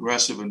fairly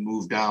aggressive and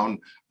move down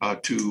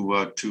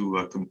to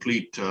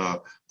complete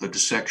the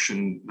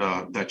dissection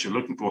that you're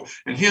looking for.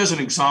 And here's an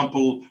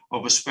example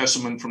of a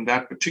specimen from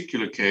that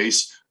particular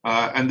case.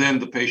 And then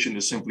the patient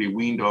is simply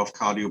weaned off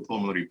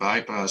cardiopulmonary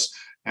bypass,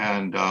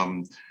 and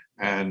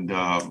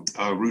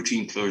a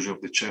routine closure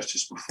of the chest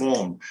is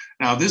performed.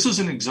 Now, this is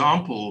an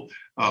example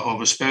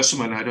of a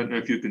specimen. I don't know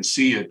if you can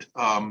see it,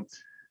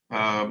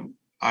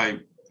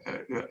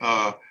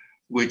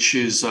 which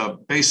is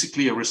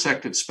basically a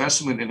resected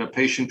specimen in a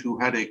patient who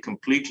had a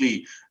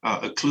completely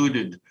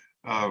occluded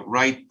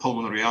right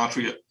pulmonary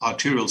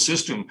arterial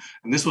system.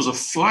 And this was a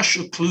flush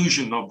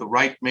occlusion of the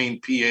right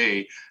main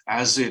PA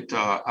as it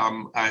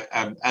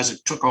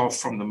took off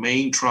from the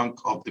main trunk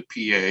of the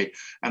PA.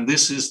 And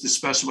this is the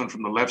specimen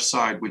from the left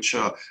side, which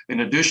in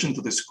addition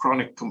to this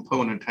chronic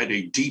component had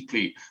a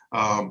deeply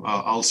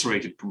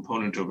ulcerated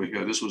component over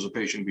here. This was a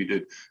patient we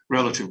did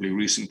relatively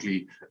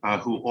recently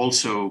who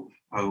also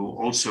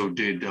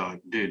did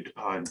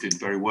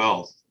very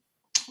well.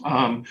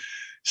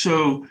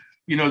 So,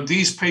 you know,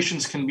 these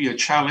patients can be a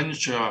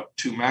challenge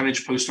to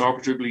manage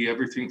postoperatively,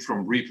 everything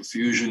from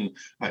reperfusion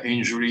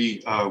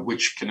injury,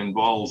 which can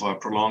involve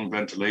prolonged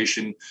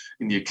ventilation.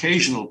 In the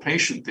occasional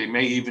patient, they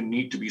may even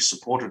need to be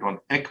supported on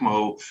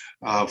ECMO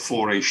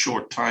for a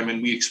short time.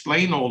 And we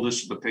explain all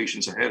this to the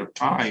patients ahead of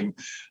time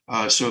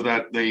so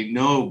that they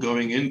know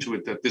going into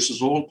it that this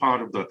is all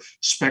part of the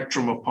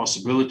spectrum of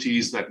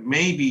possibilities that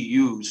may be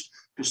used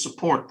to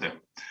support them.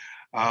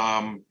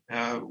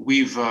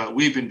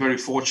 We've been very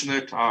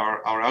fortunate.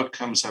 Our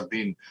outcomes have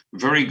been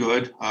very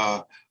good,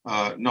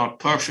 not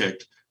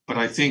perfect, but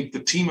I think the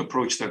team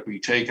approach that we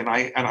take, and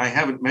I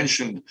haven't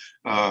mentioned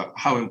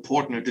how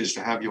important it is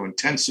to have your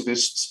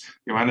intensivists,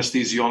 your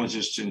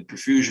anesthesiologists, and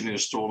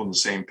perfusionists all on the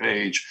same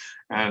page.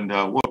 And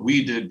what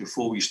we did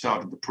before we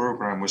started the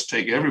program was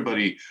take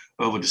everybody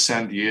over to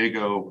San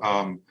Diego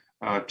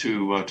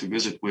to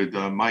visit with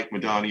Mike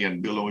Madani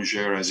and Bill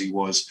Auger, as he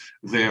was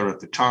there at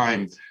the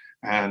time.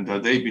 And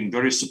they've been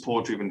very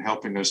supportive in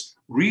helping us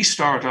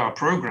restart our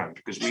program,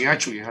 because we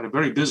actually had a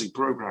very busy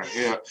program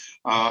here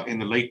in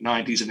the late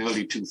 90s and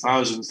early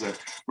 2000s that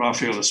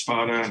Rafael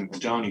Espada and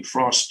Johnny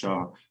Frost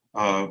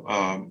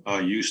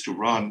used to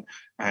run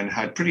and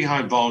had pretty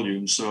high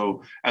volume.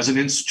 So as an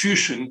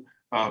institution,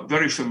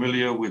 very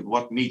familiar with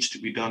what needs to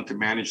be done to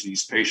manage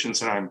these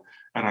patients. And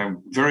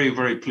I'm very,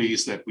 very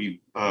pleased that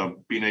we've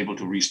been able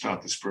to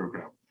restart this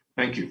program.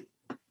 Thank you.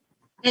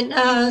 And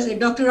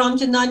Dr.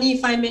 Ramchandani,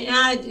 if I may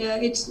add,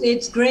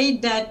 it's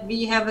great that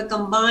we have a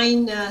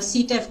combined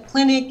CTEPH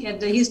clinic at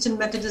the Houston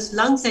Methodist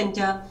Lung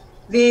Center,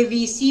 where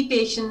we see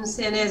patients,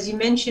 and as you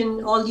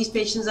mentioned, all these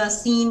patients are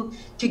seen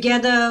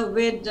together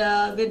with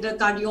the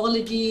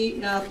cardiology,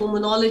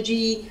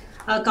 pulmonology,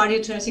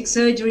 cardiothoracic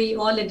surgery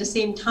all at the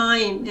same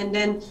time. And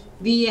then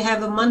we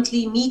have a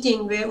monthly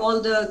meeting where all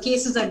the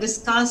cases are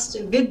discussed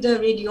with the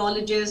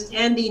radiologist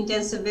and the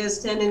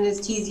intensivist and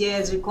anesthesia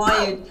as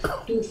required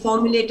to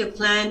formulate a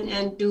plan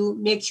and to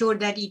make sure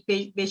that each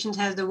patient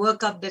has the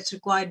workup that's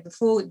required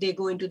before they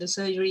go into the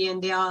surgery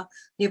and they are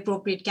the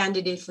appropriate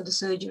candidate for the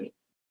surgery.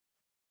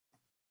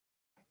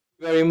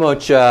 Very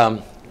much,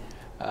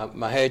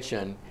 Mahesh,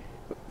 and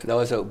that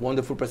was a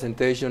wonderful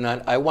presentation.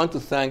 And I want to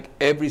thank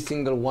every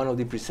single one of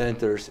the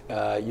presenters.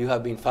 You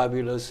have been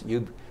fabulous.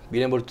 You've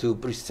been able to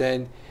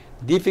present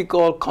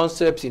difficult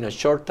concepts in a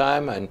short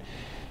time, and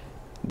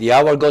the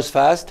hour goes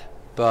fast.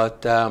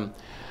 But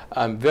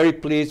I'm very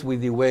pleased with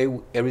the way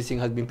everything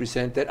has been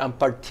presented, and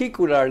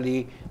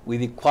particularly with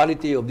the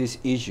quality of this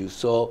issue.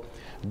 So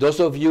those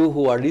of you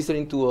who are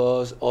listening to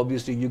us,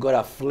 obviously you got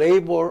a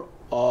flavor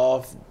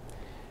of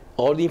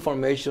all the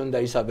information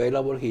that is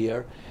available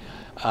here.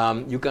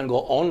 You can go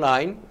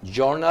online,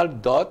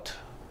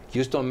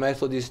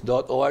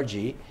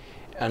 journal.houstonmethodist.org,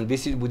 and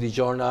visit with the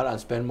journal and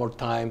spend more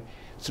time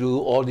through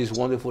all these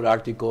wonderful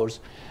articles.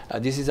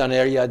 This is an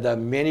area that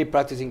many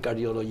practicing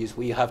cardiologists,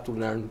 we have to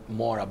learn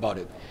more about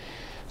it.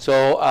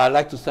 So I'd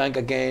like to thank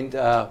again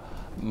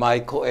my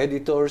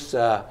co-editors,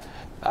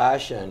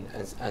 Ash and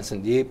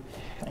Sandeep.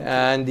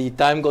 And the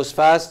time goes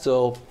fast,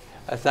 so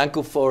thank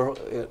you for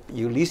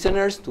you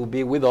listeners to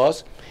be with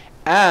us.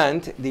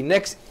 And the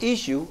next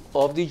issue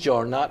of the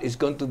journal is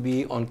going to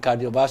be on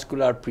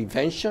cardiovascular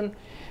prevention,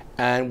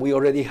 and we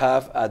already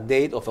have a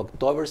date of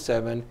October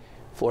 7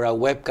 for a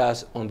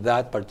webcast on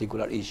that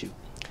particular issue.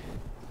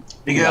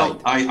 Miguel,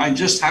 I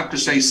just have to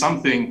say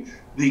something.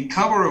 The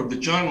cover of the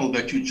journal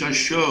that you just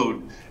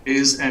showed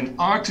is an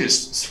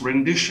artist's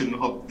rendition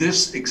of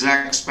this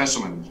exact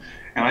specimen,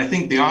 and I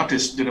think the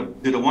artist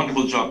did a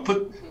wonderful job.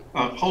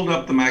 Hold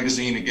up the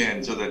magazine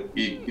again so that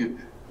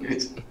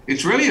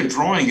it's really a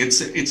drawing.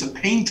 It's a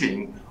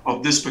painting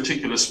of this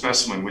particular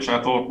specimen, which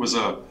I thought was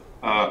a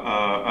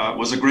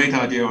great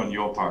idea on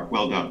your part.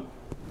 Well done.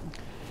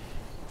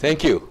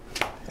 Thank you.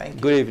 Thank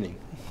you. Good evening.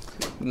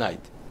 Good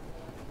night.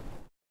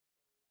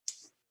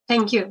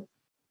 Thank you.